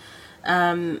 Yeah.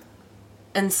 And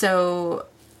so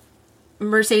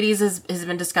Mercedes has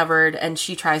been discovered, and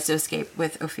she tries to escape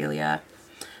with Ophelia.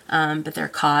 But they're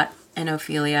caught, and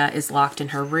Ophelia is locked in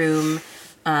her room.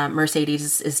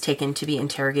 Mercedes is taken to be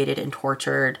interrogated and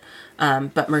tortured.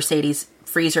 But Mercedes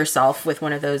frees herself with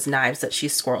one of those knives that she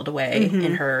squirreled away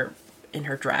in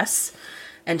her dress.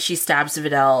 And she stabs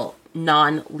Vidal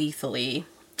non-lethally.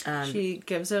 She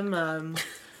gives him,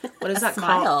 what is that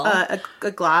smile. called?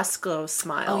 A Glasgow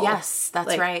smile. Oh, yes, that's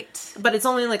like, right. But it's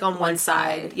only like on one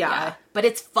side. Yeah. But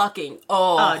it's fucking,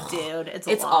 dude, it's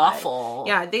a lot. Awful.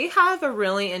 Yeah, they have a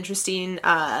really interesting,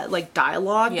 like,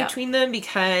 dialogue between them,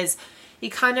 because he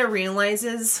kind of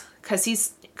realizes, because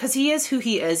he is who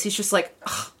he is, he's just like,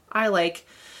 I liked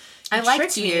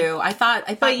you. I thought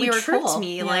but we you were tricked cool.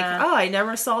 me. Yeah. Like, I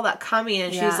never saw that coming.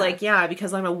 And she's like, yeah,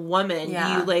 because I'm a woman.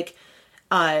 Yeah. You like,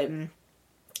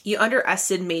 you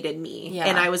underestimated me,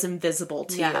 and I was invisible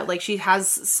to you. Like, she has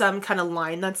some kind of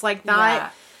line that's like that. Yeah.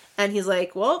 And he's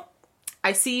like, well,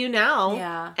 I see you now.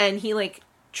 Yeah. And he like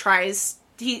tries,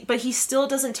 but he still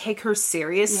doesn't take her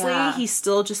seriously. Yeah. He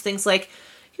still just thinks like,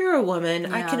 you're a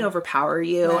woman. I can overpower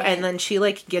you. Right. And then she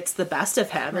like gets the best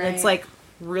of him. Right. And it's like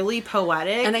really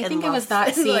poetic. And I think it was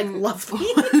that scene. Like, lovely.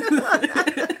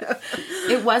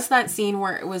 It was that scene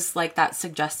where it was like that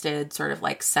suggested sort of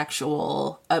like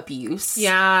sexual abuse.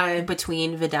 Yeah.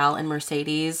 Between Vidal and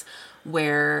Mercedes,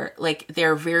 where like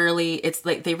it's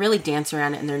like they really dance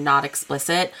around it and they're not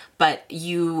explicit, but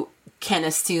you can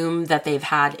assume that they've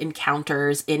had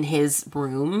encounters in his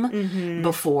room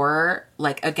before,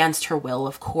 like against her will,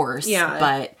 of course. Yeah.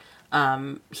 But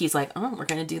he's like, oh, we're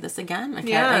gonna do this again. Okay.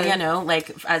 Yeah. You know,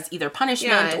 like as either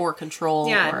punishment or control.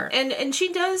 Yeah. Or... And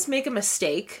she does make a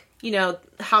mistake. You know,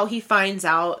 how he finds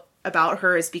out about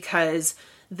her is because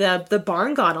the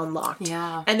barn got unlocked.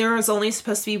 Yeah. And there was only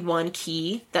supposed to be one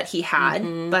key that he had,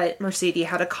 but Mercedes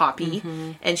had a copy,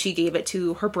 and she gave it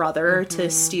to her brother to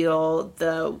steal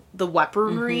the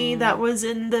weaponry that was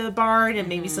in the barn, and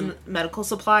maybe some medical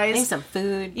supplies. Maybe some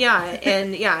food. Yeah,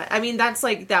 and yeah, I mean,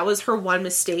 that was her one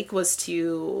mistake, was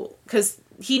because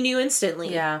he knew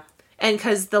instantly. Yeah. And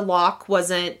because the lock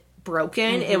wasn't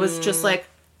broken, it was just like,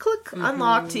 click,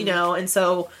 unlocked, you know, and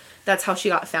so that's how she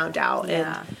got found out.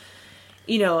 Yeah. And,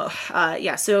 you know,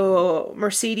 so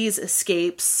Mercedes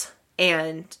escapes,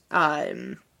 and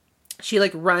she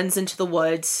like runs into the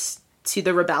woods to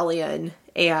the rebellion,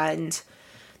 and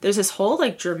there's this whole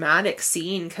like dramatic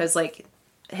scene because like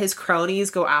his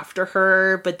cronies go after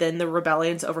her, but then the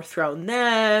rebellion's overthrown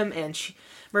them, and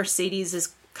Mercedes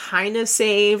is kind of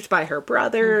saved by her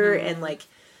brother and like,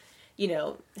 you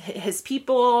know, his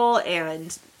people,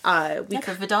 and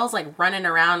because Vidal's like running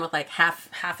around with like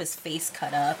half his face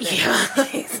cut up. And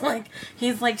Yeah.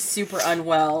 he's like super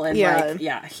unwell, and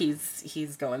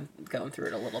he's going through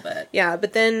it a little bit. Yeah,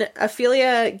 but then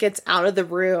Ophelia gets out of the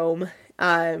room,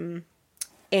 and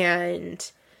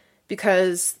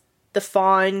because the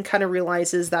fawn kind of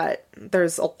realizes that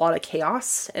there's a lot of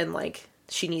chaos and like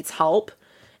she needs help,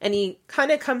 and he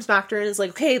kind of comes back to her and is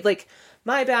like, okay, like,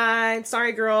 my bad.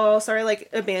 Sorry, girl. Sorry, like,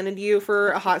 abandoned you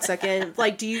for a hot second.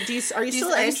 Like, are you still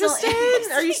interested?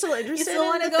 Are you still interested? You still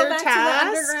want to in go their back task?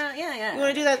 to the underground? Yeah. You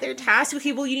want to do that? Their task?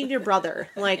 Okay, well, you need your brother.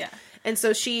 Like, and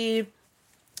so she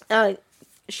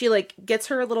like gets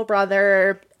her little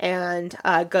brother and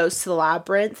goes to the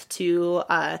labyrinth to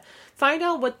find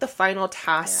out what the final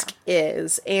task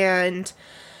is. And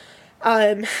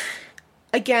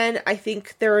again, I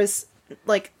think there is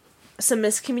like some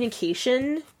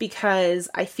miscommunication, because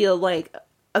I feel like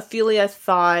Ophelia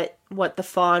thought what the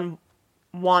fawn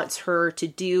wants her to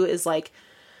do is like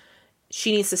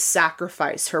she needs to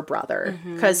sacrifice her brother,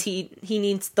 because he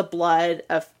needs the blood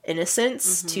of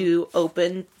innocence to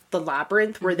open the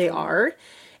labyrinth where they are.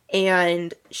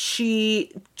 And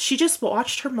she just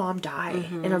watched her mom die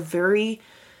in a very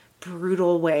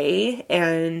brutal way,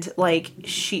 and like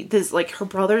her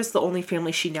brother's the only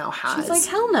family she now has. She's like,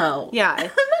 hell no. Yeah. I'm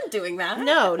not doing that.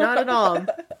 No, not at all.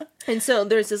 And so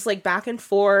there's this like back and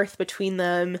forth between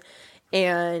them,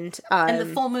 and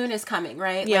the full moon is coming,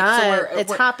 right? Yeah, like, so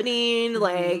it's happening.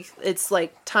 Like, it's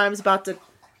like time's about to,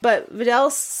 but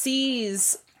Vidal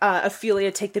sees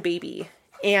Ophelia take the baby,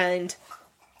 and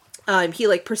he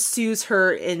like pursues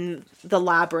her in the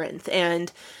labyrinth,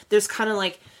 and there's kind of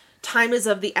like time is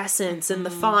of the essence, and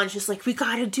the fawn's just like, we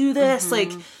gotta do this,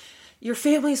 like, your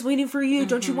family's waiting for you,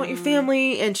 don't you want your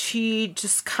family? And she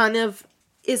just kind of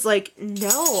is like,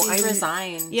 no, She's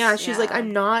resigned. Yeah, she's like,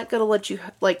 I'm not gonna let you,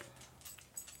 like,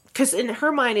 because in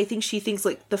her mind, I think she thinks,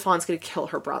 like, the fawn's gonna kill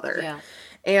her brother. Yeah.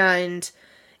 And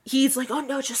he's like, oh,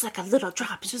 no, it's just like a little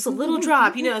drop. It's just a little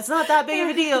drop. You know, it's not that big of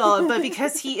a deal. But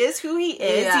because he is who he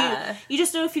is, you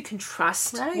just know if you can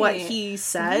trust what he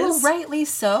says. Well, rightly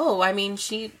so. I mean,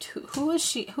 who is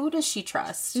she? Who does she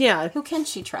trust? Yeah. Who can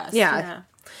she trust? Yeah.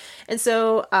 And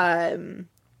so,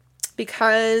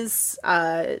 because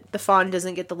the fawn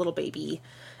doesn't get the little baby,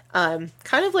 kind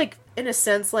of like, in a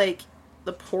sense, like,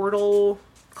 the portal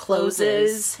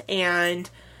closes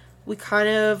and we kind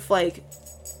of, like,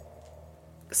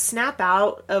 snap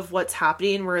out of what's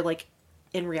happening. We're, like,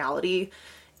 in reality.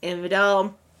 And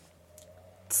Vidal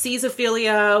sees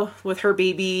Ophelia with her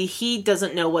baby. He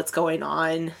doesn't know what's going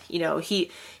on. You know,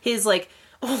 his, like,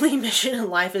 only mission in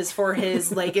life is for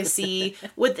his legacy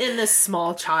within this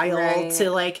small child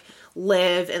to, like,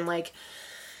 live and, like,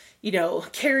 you know,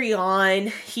 carry on.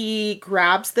 He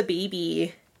grabs the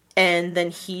baby and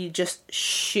then he just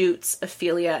shoots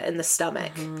Ophelia in the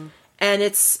stomach. And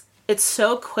it's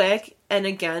so quick. And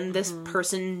again, this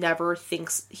person never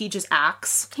thinks, he just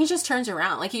acts. He just turns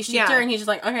around. Like, he shoots her and he's just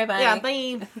like, okay, bye. Yeah,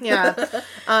 bye. Yeah.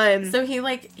 So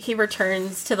he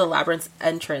returns to the labyrinth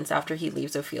entrance after he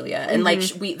leaves Ophelia. And, like,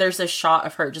 there's a shot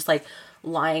of her just, like,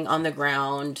 lying on the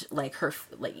ground, like, her,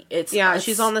 like, it's... Yeah,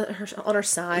 she's on her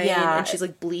side, and she's,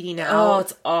 like, bleeding out. Oh,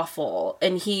 it's awful.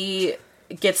 And he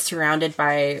gets surrounded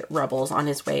by rebels on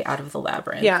his way out of the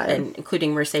labyrinth. Yeah. And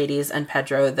including Mercedes and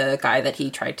Pedro, the guy that he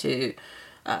tried to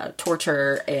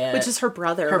torture. Which is her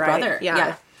brother, right?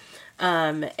 Yeah.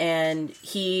 And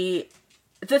the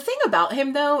thing about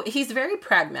him, though, he's very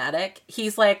pragmatic.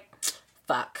 He's like,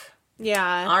 fuck.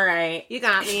 Yeah. All right. You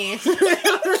got me.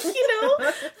 You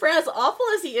know, for as awful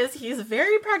as he is, he's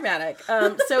very pragmatic.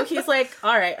 So he's like,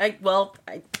 all right,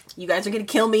 you guys are going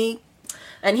to kill me.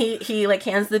 And he like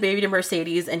hands the baby to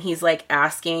Mercedes and he's like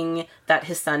asking that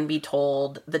his son be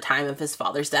told the time of his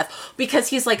father's death because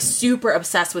he's like super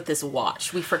obsessed with this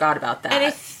watch. We forgot about that. And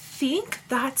I think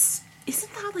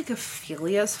isn't that like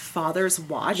Ophelia's father's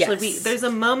watch? Yes. Like there's a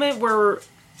moment where,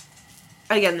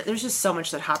 again, there's just so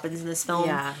much that happens in this film.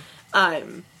 Yeah.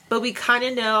 But we kind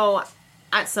of know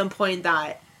at some point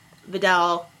that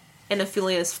Vidal and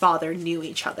Ophelia's father knew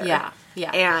each other. Yeah.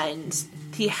 Yeah. And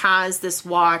he has this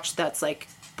watch that's like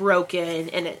broken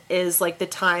and it is like the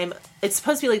time, it's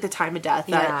supposed to be like the time of death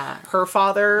that her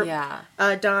father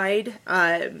died.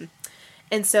 And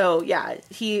so,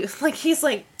 he's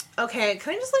like, okay,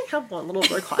 can I just like have one little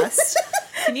request?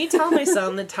 Can you tell my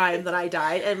son the time that I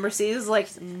died? And Mercedes is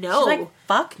like, no. She's like,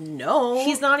 fuck no.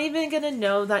 He's not even gonna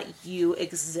know that you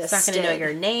existed. He's not gonna know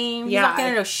your name. He's not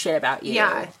gonna know shit about you.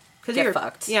 Yeah. Because you're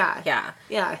fucked. Yeah. Yeah.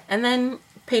 Yeah. And then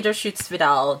Pedro shoots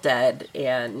Vidal dead,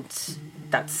 and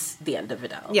that's the end of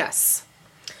Vidal. Yes.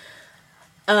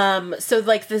 So,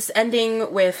 like, this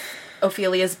ending with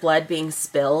Ophelia's blood being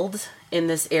spilled in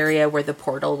this area where the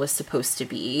portal was supposed to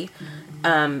be,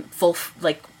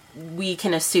 we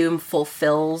can assume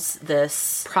fulfills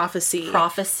this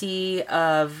prophecy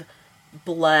of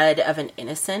blood of an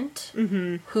innocent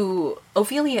who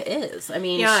Ophelia is. I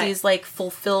mean, she's like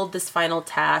fulfilled this final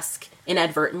task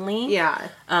inadvertently. Yeah.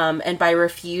 And by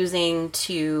refusing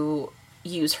to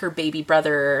use her baby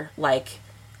brother, like,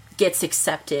 gets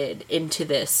accepted into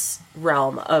this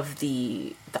realm of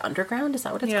the underground. Is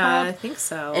that what it's called? Yeah, I think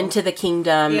so. Into the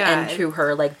kingdom and to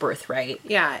her, like, birthright.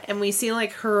 Yeah, and we see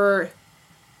her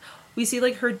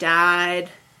dad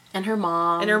and her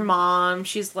mom.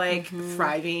 She's like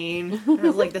thriving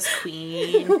as like this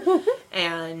queen.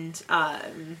 And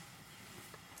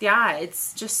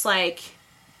it's just like,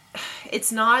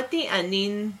 it's not the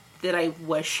ending that I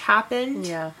wish happened.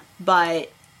 Yeah.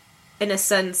 But in a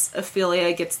sense,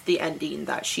 Ophelia gets the ending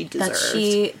that she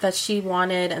deserved. That she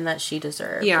wanted and that she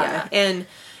deserved. Yeah. And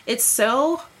it's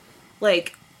so,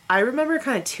 like, I remember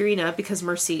kind of tearing up because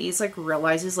Mercedes, like,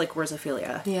 realizes, like, where's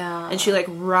Ophelia? Yeah. And she, like,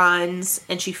 runs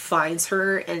and she finds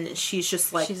her and she's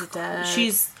just, like... She's dead.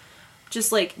 She's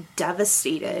just, like,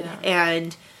 devastated. Yeah.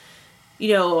 And,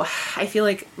 you know, I feel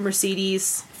like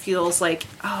Mercedes feels like,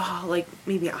 oh, like,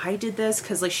 maybe I did this.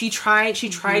 Because, like, she tried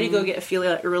to go get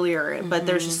Ophelia earlier, but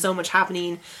there's just so much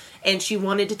happening. And she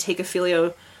wanted to take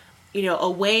Ophelia, you know,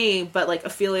 away, but, like,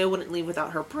 Ophelia wouldn't leave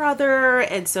without her brother.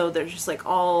 And so there's just, like,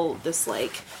 all this,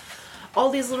 like... all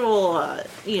these little,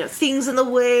 you know, things in the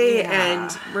way,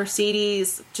 and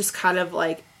Mercedes just kind of,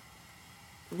 like,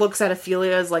 looks at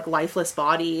Ophelia's, like, lifeless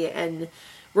body, and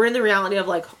we're in the reality of,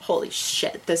 like, holy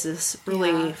shit, this is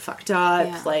really fucked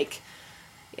up, like,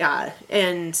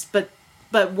 and, but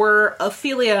where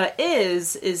Ophelia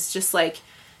is just, like,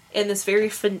 in this very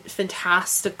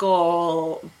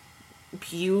fantastical,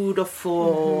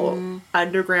 beautiful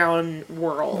underground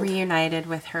world. Reunited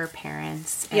with her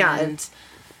parents. Yeah. And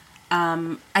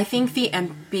I think the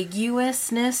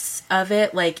ambiguousness of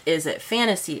it, like, is it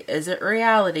fantasy? Is it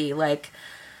reality? Like,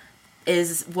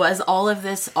 was all of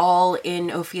this all in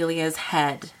Ophelia's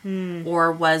head?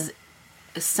 Or was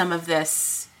some of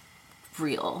this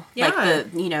real? Yeah. Like,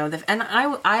 and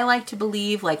I like to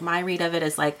believe, like, my read of it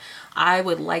is, like, I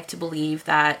would like to believe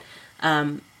that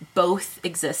both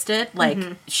existed. Like,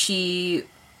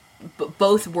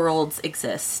 both worlds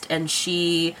exist, and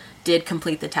she did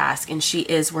complete the task, and she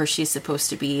is where she's supposed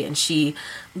to be, and she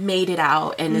made it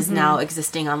out and is now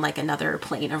existing on, like, another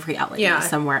plane of reality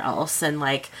somewhere else, and,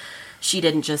 like, she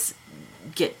didn't just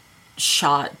get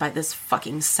shot by this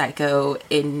fucking psycho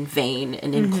in vain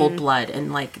and in cold blood,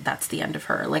 and, like, that's the end of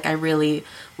her. Like, I really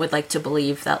would like to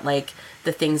believe that, like,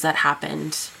 the things that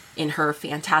happened in her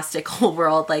fantastical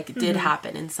world, like, did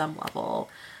happen in some level.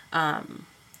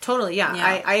 Totally,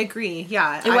 yeah. I agree.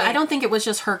 Yeah. I don't think it was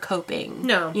just her coping.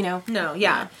 No. No,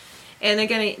 yeah. And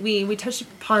again, we touched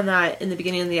upon that in the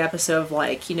beginning of the episode of,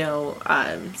 like,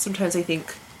 sometimes I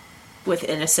think with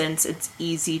innocence, it's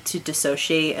easy to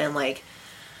dissociate and, like,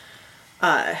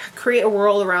 create a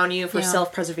world around you for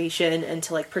self-preservation and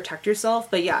to, like, protect yourself.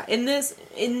 But yeah, in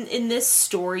this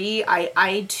story,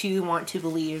 I too want to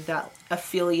believe that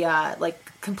Ophelia,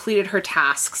 like, completed her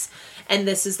tasks, and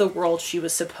this is the world she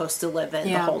was supposed to live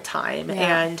in the whole time.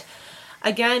 Yeah. And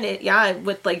again,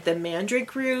 with, like, the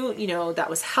mandrake root, that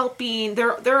was helping.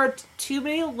 There are too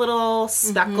many little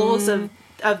speckles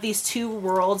of these two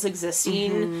worlds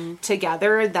existing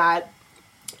together that,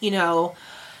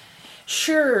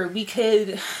 sure, we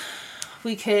could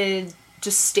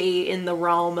just stay in the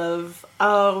realm of,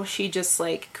 oh, she just,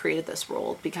 like, created this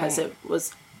world because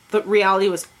the reality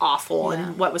was awful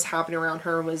and what was happening around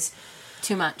her was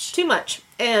too much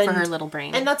and for her little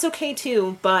brain, and that's okay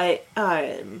too. But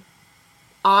I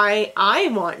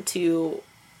want to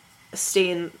stay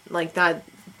in, like, that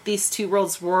these two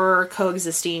worlds were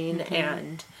coexisting,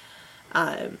 and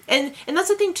that's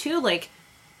the thing too. Like,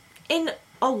 in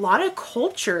a lot of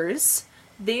cultures,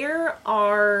 there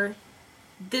are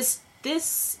this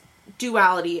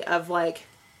duality of, like,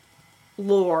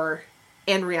 lore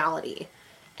and reality,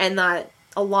 and that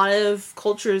a lot of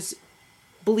cultures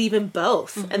believe in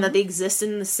both and that they exist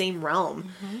in the same realm.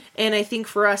 And I think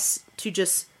for us to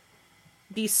just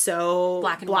be so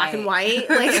black and white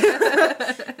like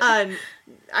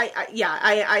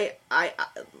I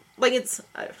like, it's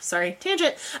sorry,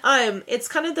 tangent. It's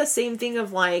kind of the same thing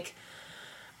of, like,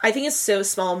 I think it's so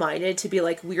small-minded to be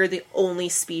like, we're the only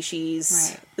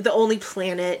species, the only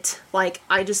planet. Like,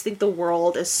 I just think the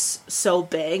world is so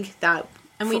big that...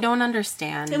 And we don't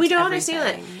understand. And we don't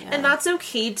understand it. Yeah. And that's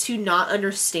okay to not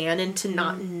understand and to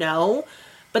not know.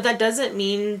 But that doesn't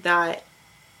mean that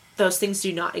those things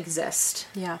do not exist.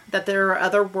 Yeah. That there are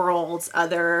other worlds,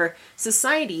 other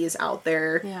societies out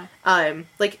there. Yeah.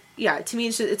 Like, yeah, to me,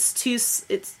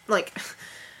 it's like...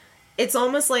 It's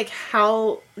almost like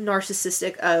how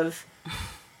narcissistic of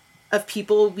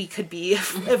people we could be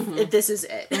if this is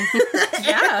it.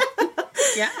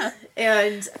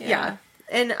 Yeah.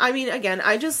 And I mean, again,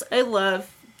 I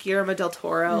love Guillermo del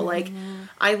Toro. Like,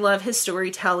 I love his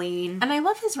storytelling. And I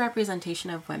love his representation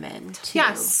of women, too.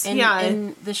 Yes,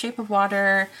 in The Shape of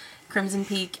Water, Crimson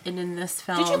Peak, and in this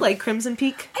film. Did you like Crimson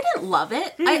Peak? I didn't love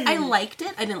it. I liked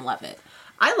it. I didn't love it.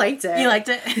 I liked it. You liked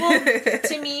it? Well,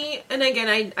 to me, and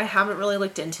again, I haven't really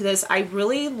looked into this, I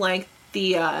really like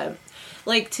the,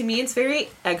 like, to me, it's very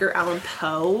Edgar Allan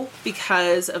Poe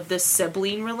because of the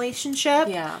sibling relationship.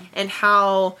 Yeah. And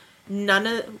how one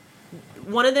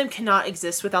of them cannot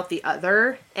exist without the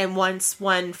other, and once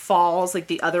one falls, like,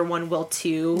 the other one will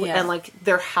too. Yeah. And, like,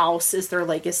 their house is their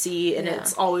legacy, and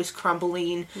it's always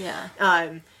crumbling. Yeah.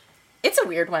 It's a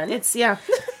weird one.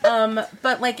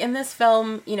 But, like, in this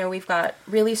film, we've got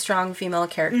really strong female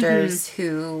characters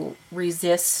who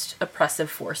resist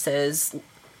oppressive forces,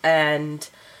 and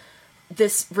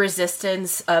this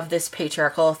resistance of this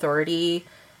patriarchal authority,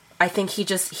 I think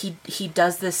he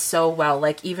does this so well.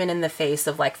 Like, even in the face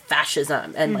of, like,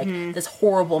 fascism and, like, this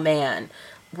horrible man,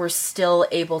 we're still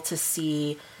able to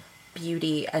see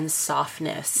beauty and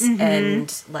softness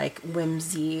and, like,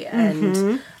 whimsy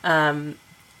and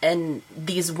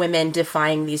these women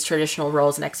defying these traditional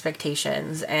roles and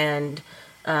expectations. And,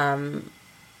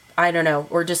 I don't know,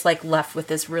 we're just, like, left with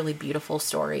this really beautiful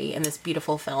story and this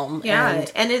beautiful film. Yeah.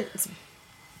 And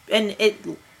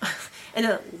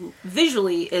it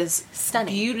visually is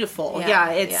stunning. Beautiful.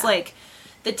 Yeah. It's like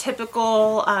the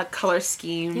typical color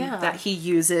scheme that he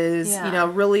uses. You know,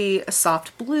 really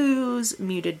soft blues,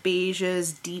 muted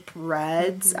beiges, deep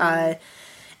reds,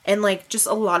 and like just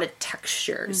a lot of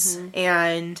textures.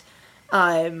 And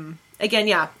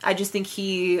again, I just think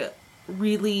he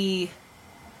really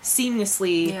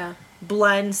seamlessly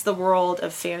blends the world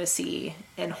of fantasy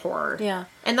and horror. Yeah.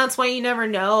 And that's why you never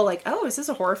know, like, oh, is this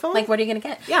a horror film? Like, what are you going to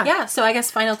get? Yeah. Yeah, so I guess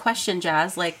final question,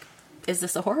 Jazz, like, is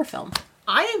this a horror film?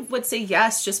 I would say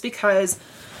yes, just because,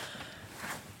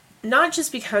 not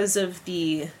just because of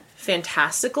the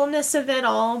fantasticalness of it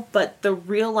all, but the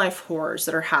real life horrors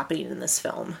that are happening in this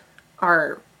film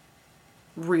are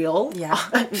real. Yeah.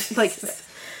 Like,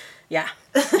 yeah.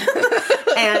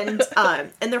 and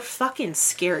they're fucking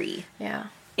scary. Yeah.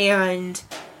 And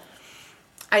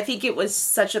I think it was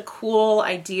such a cool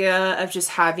idea of just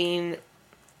having,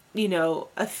 you know,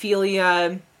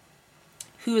 Ophelia,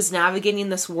 who is navigating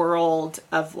this world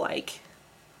of like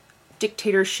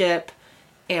dictatorship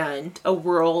and a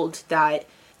world that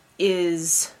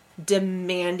is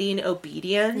demanding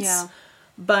obedience. Yeah.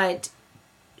 But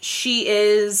she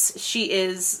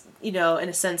is, you know, in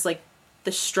a sense, like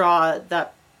the straw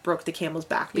that broke the camel's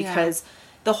back, because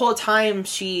the whole time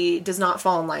she does not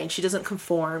fall in line. She doesn't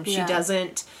conform. She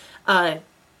doesn't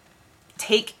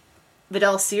take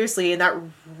Vidal seriously, and that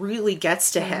really gets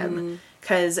to him.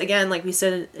 Because, again, like we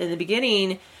said in the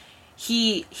beginning,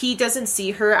 he doesn't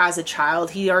see her as a child.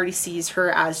 He already sees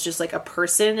her as just, like, a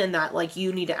person, and that, like,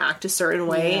 you need to act a certain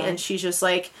way. And she's just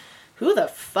like, who the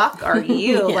fuck are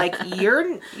you? Like,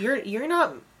 you're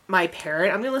not my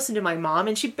parent. I'm gonna listen to my mom,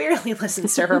 and she barely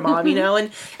listens to her mom, you know,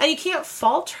 and you can't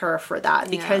fault her for that,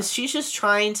 because she's just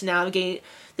trying to navigate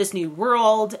this new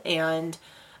world. And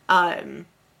yes,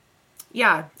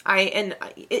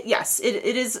 it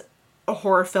is a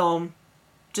horror film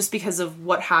just because of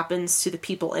what happens to the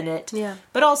people in it,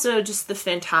 but also just the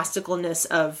fantasticalness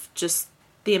of just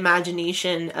the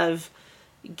imagination of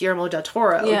Guillermo del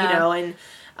Toro, you know. And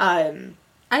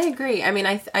I agree. I mean,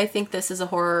 I think this is a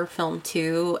horror film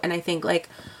too, and I think like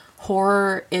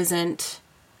horror isn't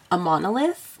a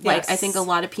monolith. Like, I think a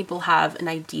lot of people have an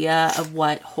idea of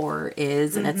what horror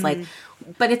is, and it's like,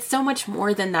 but it's so much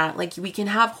more than that. Like, we can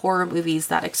have horror movies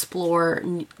that explore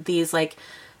these like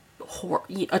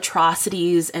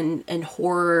atrocities and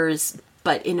horrors,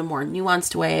 but in a more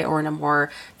nuanced way or in a more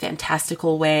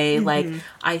fantastical way. Like,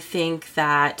 I think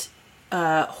that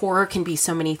horror can be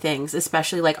so many things,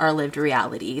 especially like our lived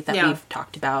reality that we've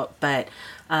talked about. But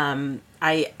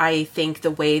I think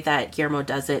the way that Guillermo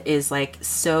does it is like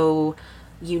so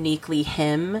uniquely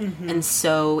him and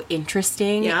so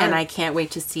interesting. And I can't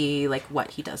wait to see like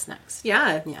what he does next.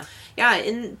 Yeah.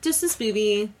 And just this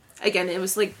movie, again, it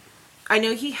was like, I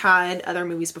know he had other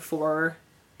movies before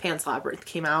Pan's Labyrinth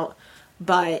came out,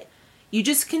 but you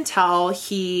just can tell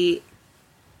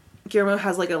Guillermo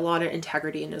has like a lot of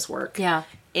integrity in his work. Yeah.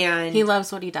 And he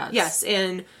loves what he does. Yes.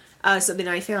 And something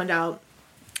I found out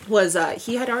was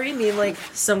he had already made like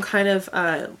some kind of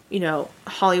you know,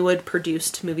 Hollywood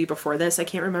produced movie before this. I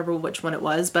can't remember which one it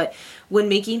was, but when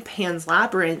making Pan's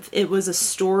Labyrinth, it was a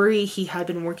story he had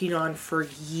been working on for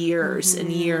years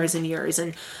and years and years,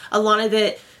 and a lot of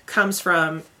it comes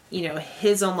from, you know,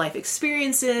 his own life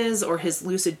experiences or his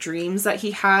lucid dreams that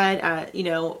he had, you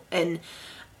know, and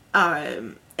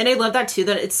I love that too,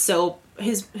 that it's so,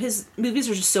 his movies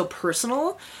are just so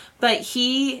personal, but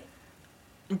he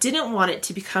didn't want it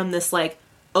to become this like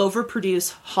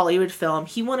overproduced Hollywood film.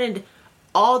 He wanted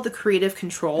all the creative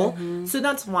control. So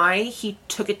that's why he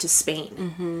took it to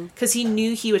Spain, because he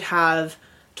knew he would have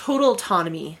total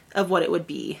autonomy of what it would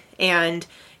be. And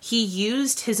he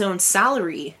used his own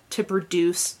salary to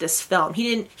produce this film.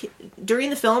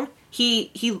 During the film,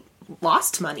 he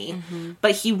lost money,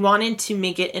 but he wanted to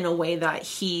make it in a way that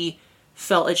he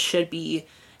felt it should be.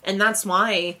 And that's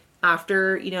why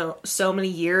after, you know, so many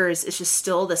years, it's just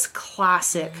still this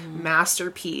classic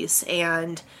masterpiece.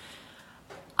 And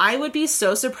I would be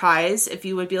so surprised if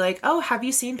you would be like, oh, have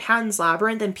you seen Pan's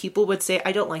Labyrinth? And people would say,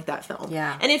 I don't like that film.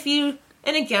 Yeah.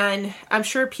 And again, I'm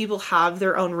sure people have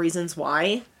their own reasons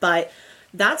why, but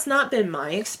that's not been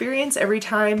my experience. Every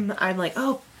time I'm like,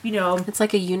 oh, you know, it's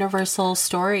like a universal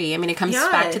story. I mean, it comes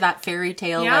back to that fairy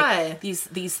tale, like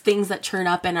these things that churn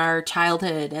up in our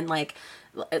childhood, and like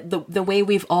the way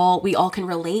we all can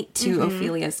relate to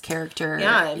Ophelia's character.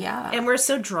 And we're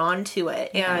so drawn to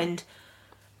it. And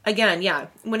again,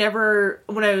 when I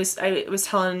was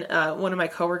telling one of my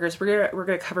coworkers we're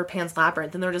gonna cover Pan's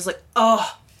Labyrinth, and they're just like,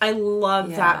 oh, I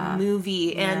love that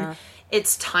movie, and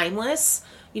it's timeless.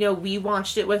 You know, we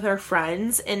watched it with our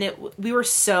friends, and we were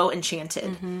so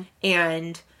enchanted.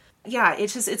 And yeah,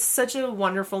 it's such a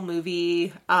wonderful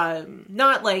movie.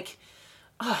 Not like,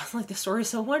 oh, like the story's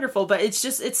so wonderful, but it's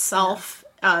just itself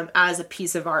as a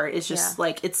piece of art is just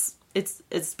like it's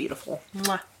beautiful.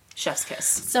 Mwah. Chef's kiss.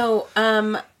 So,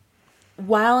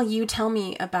 while you tell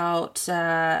me about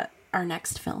our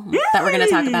next film that we're going to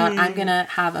talk about, I'm going to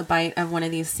have a bite of one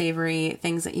of these savory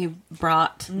things that you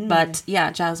brought. But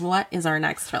yeah, Jazz, what is our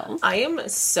next film? I am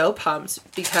so pumped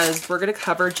because we're going to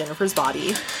cover Jennifer's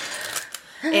Body.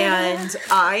 And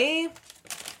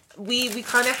we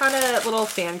kind of had a little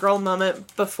fangirl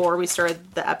moment before we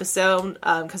started the episode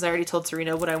because I already told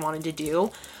Serena what I wanted to do.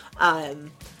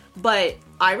 But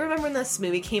I remember when this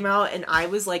movie came out and I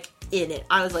was like in it.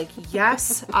 I was like,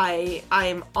 yes,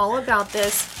 I'm all about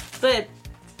this. But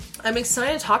I'm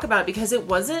excited to talk about it because it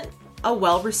wasn't a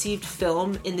well-received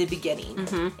film in the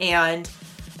beginning. And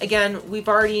again, we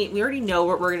already know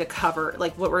what we're going to cover,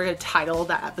 like what we're going to title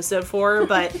that episode for.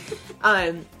 But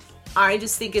I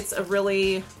just think it's a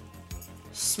really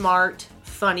smart,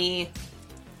 funny.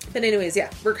 But anyways, yeah,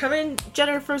 we're coming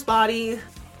Jennifer's Body.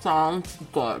 Sounds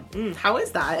good. How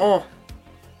is that? Oh,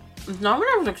 it's not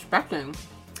what I was expecting.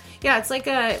 Yeah, it's like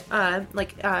a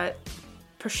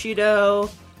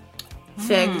prosciutto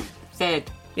fig. Fig.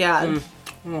 Yeah,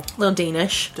 little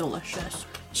Danish. Delicious.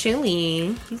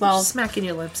 Chili. Well, smacking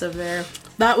your lips over there.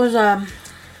 That was a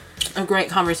great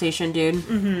conversation,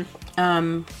 dude.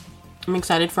 I'm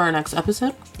excited for our next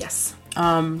episode. Yes.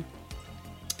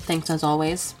 Thanks as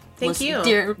always. Thank you,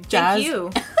 dear Jazz. Thank you.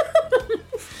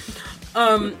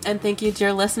 And thank you,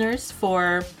 dear listeners,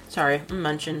 for... Sorry, I'm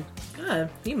munching.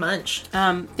 You munch.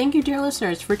 Thank you, dear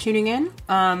listeners, for tuning in.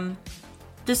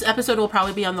 This episode will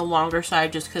probably be on the longer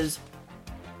side just because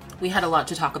we had a lot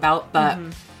to talk about, but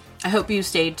I hope you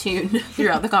stayed tuned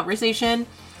throughout the conversation.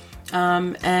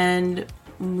 And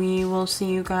we will see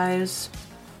you guys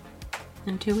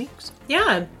in 2 weeks.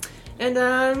 Yeah.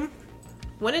 And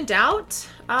when in doubt,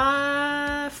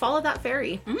 follow that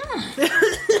fairy.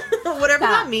 Whatever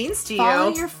that means to you. Follow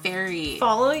your fairy.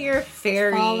 Follow your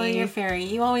fairy. Follow your fairy.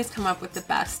 You always come up with the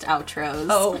best outros.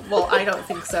 Oh, well, I don't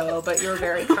think so, but you're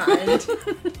very kind.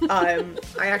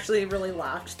 I actually really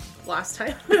laughed last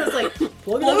time. I was like,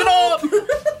 plug it up!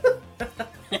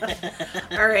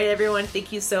 All right, everyone,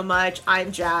 thank you so much.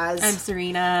 I'm Jazz. I'm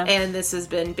Serena. And this has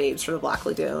been Babes from the Black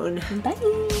Lagoon. Bye.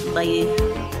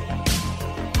 Bye.